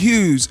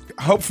Lloyd-Hughes.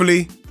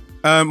 Hopefully,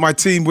 my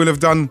team will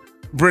have done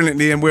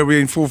brilliantly and we'll be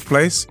in 4th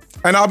place.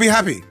 And I'll be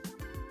happy.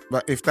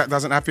 But if that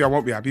doesn't happy, I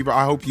won't be happy. But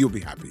I hope you'll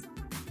be happy.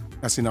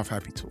 That's enough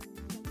happy talk.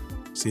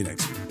 See you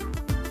next week.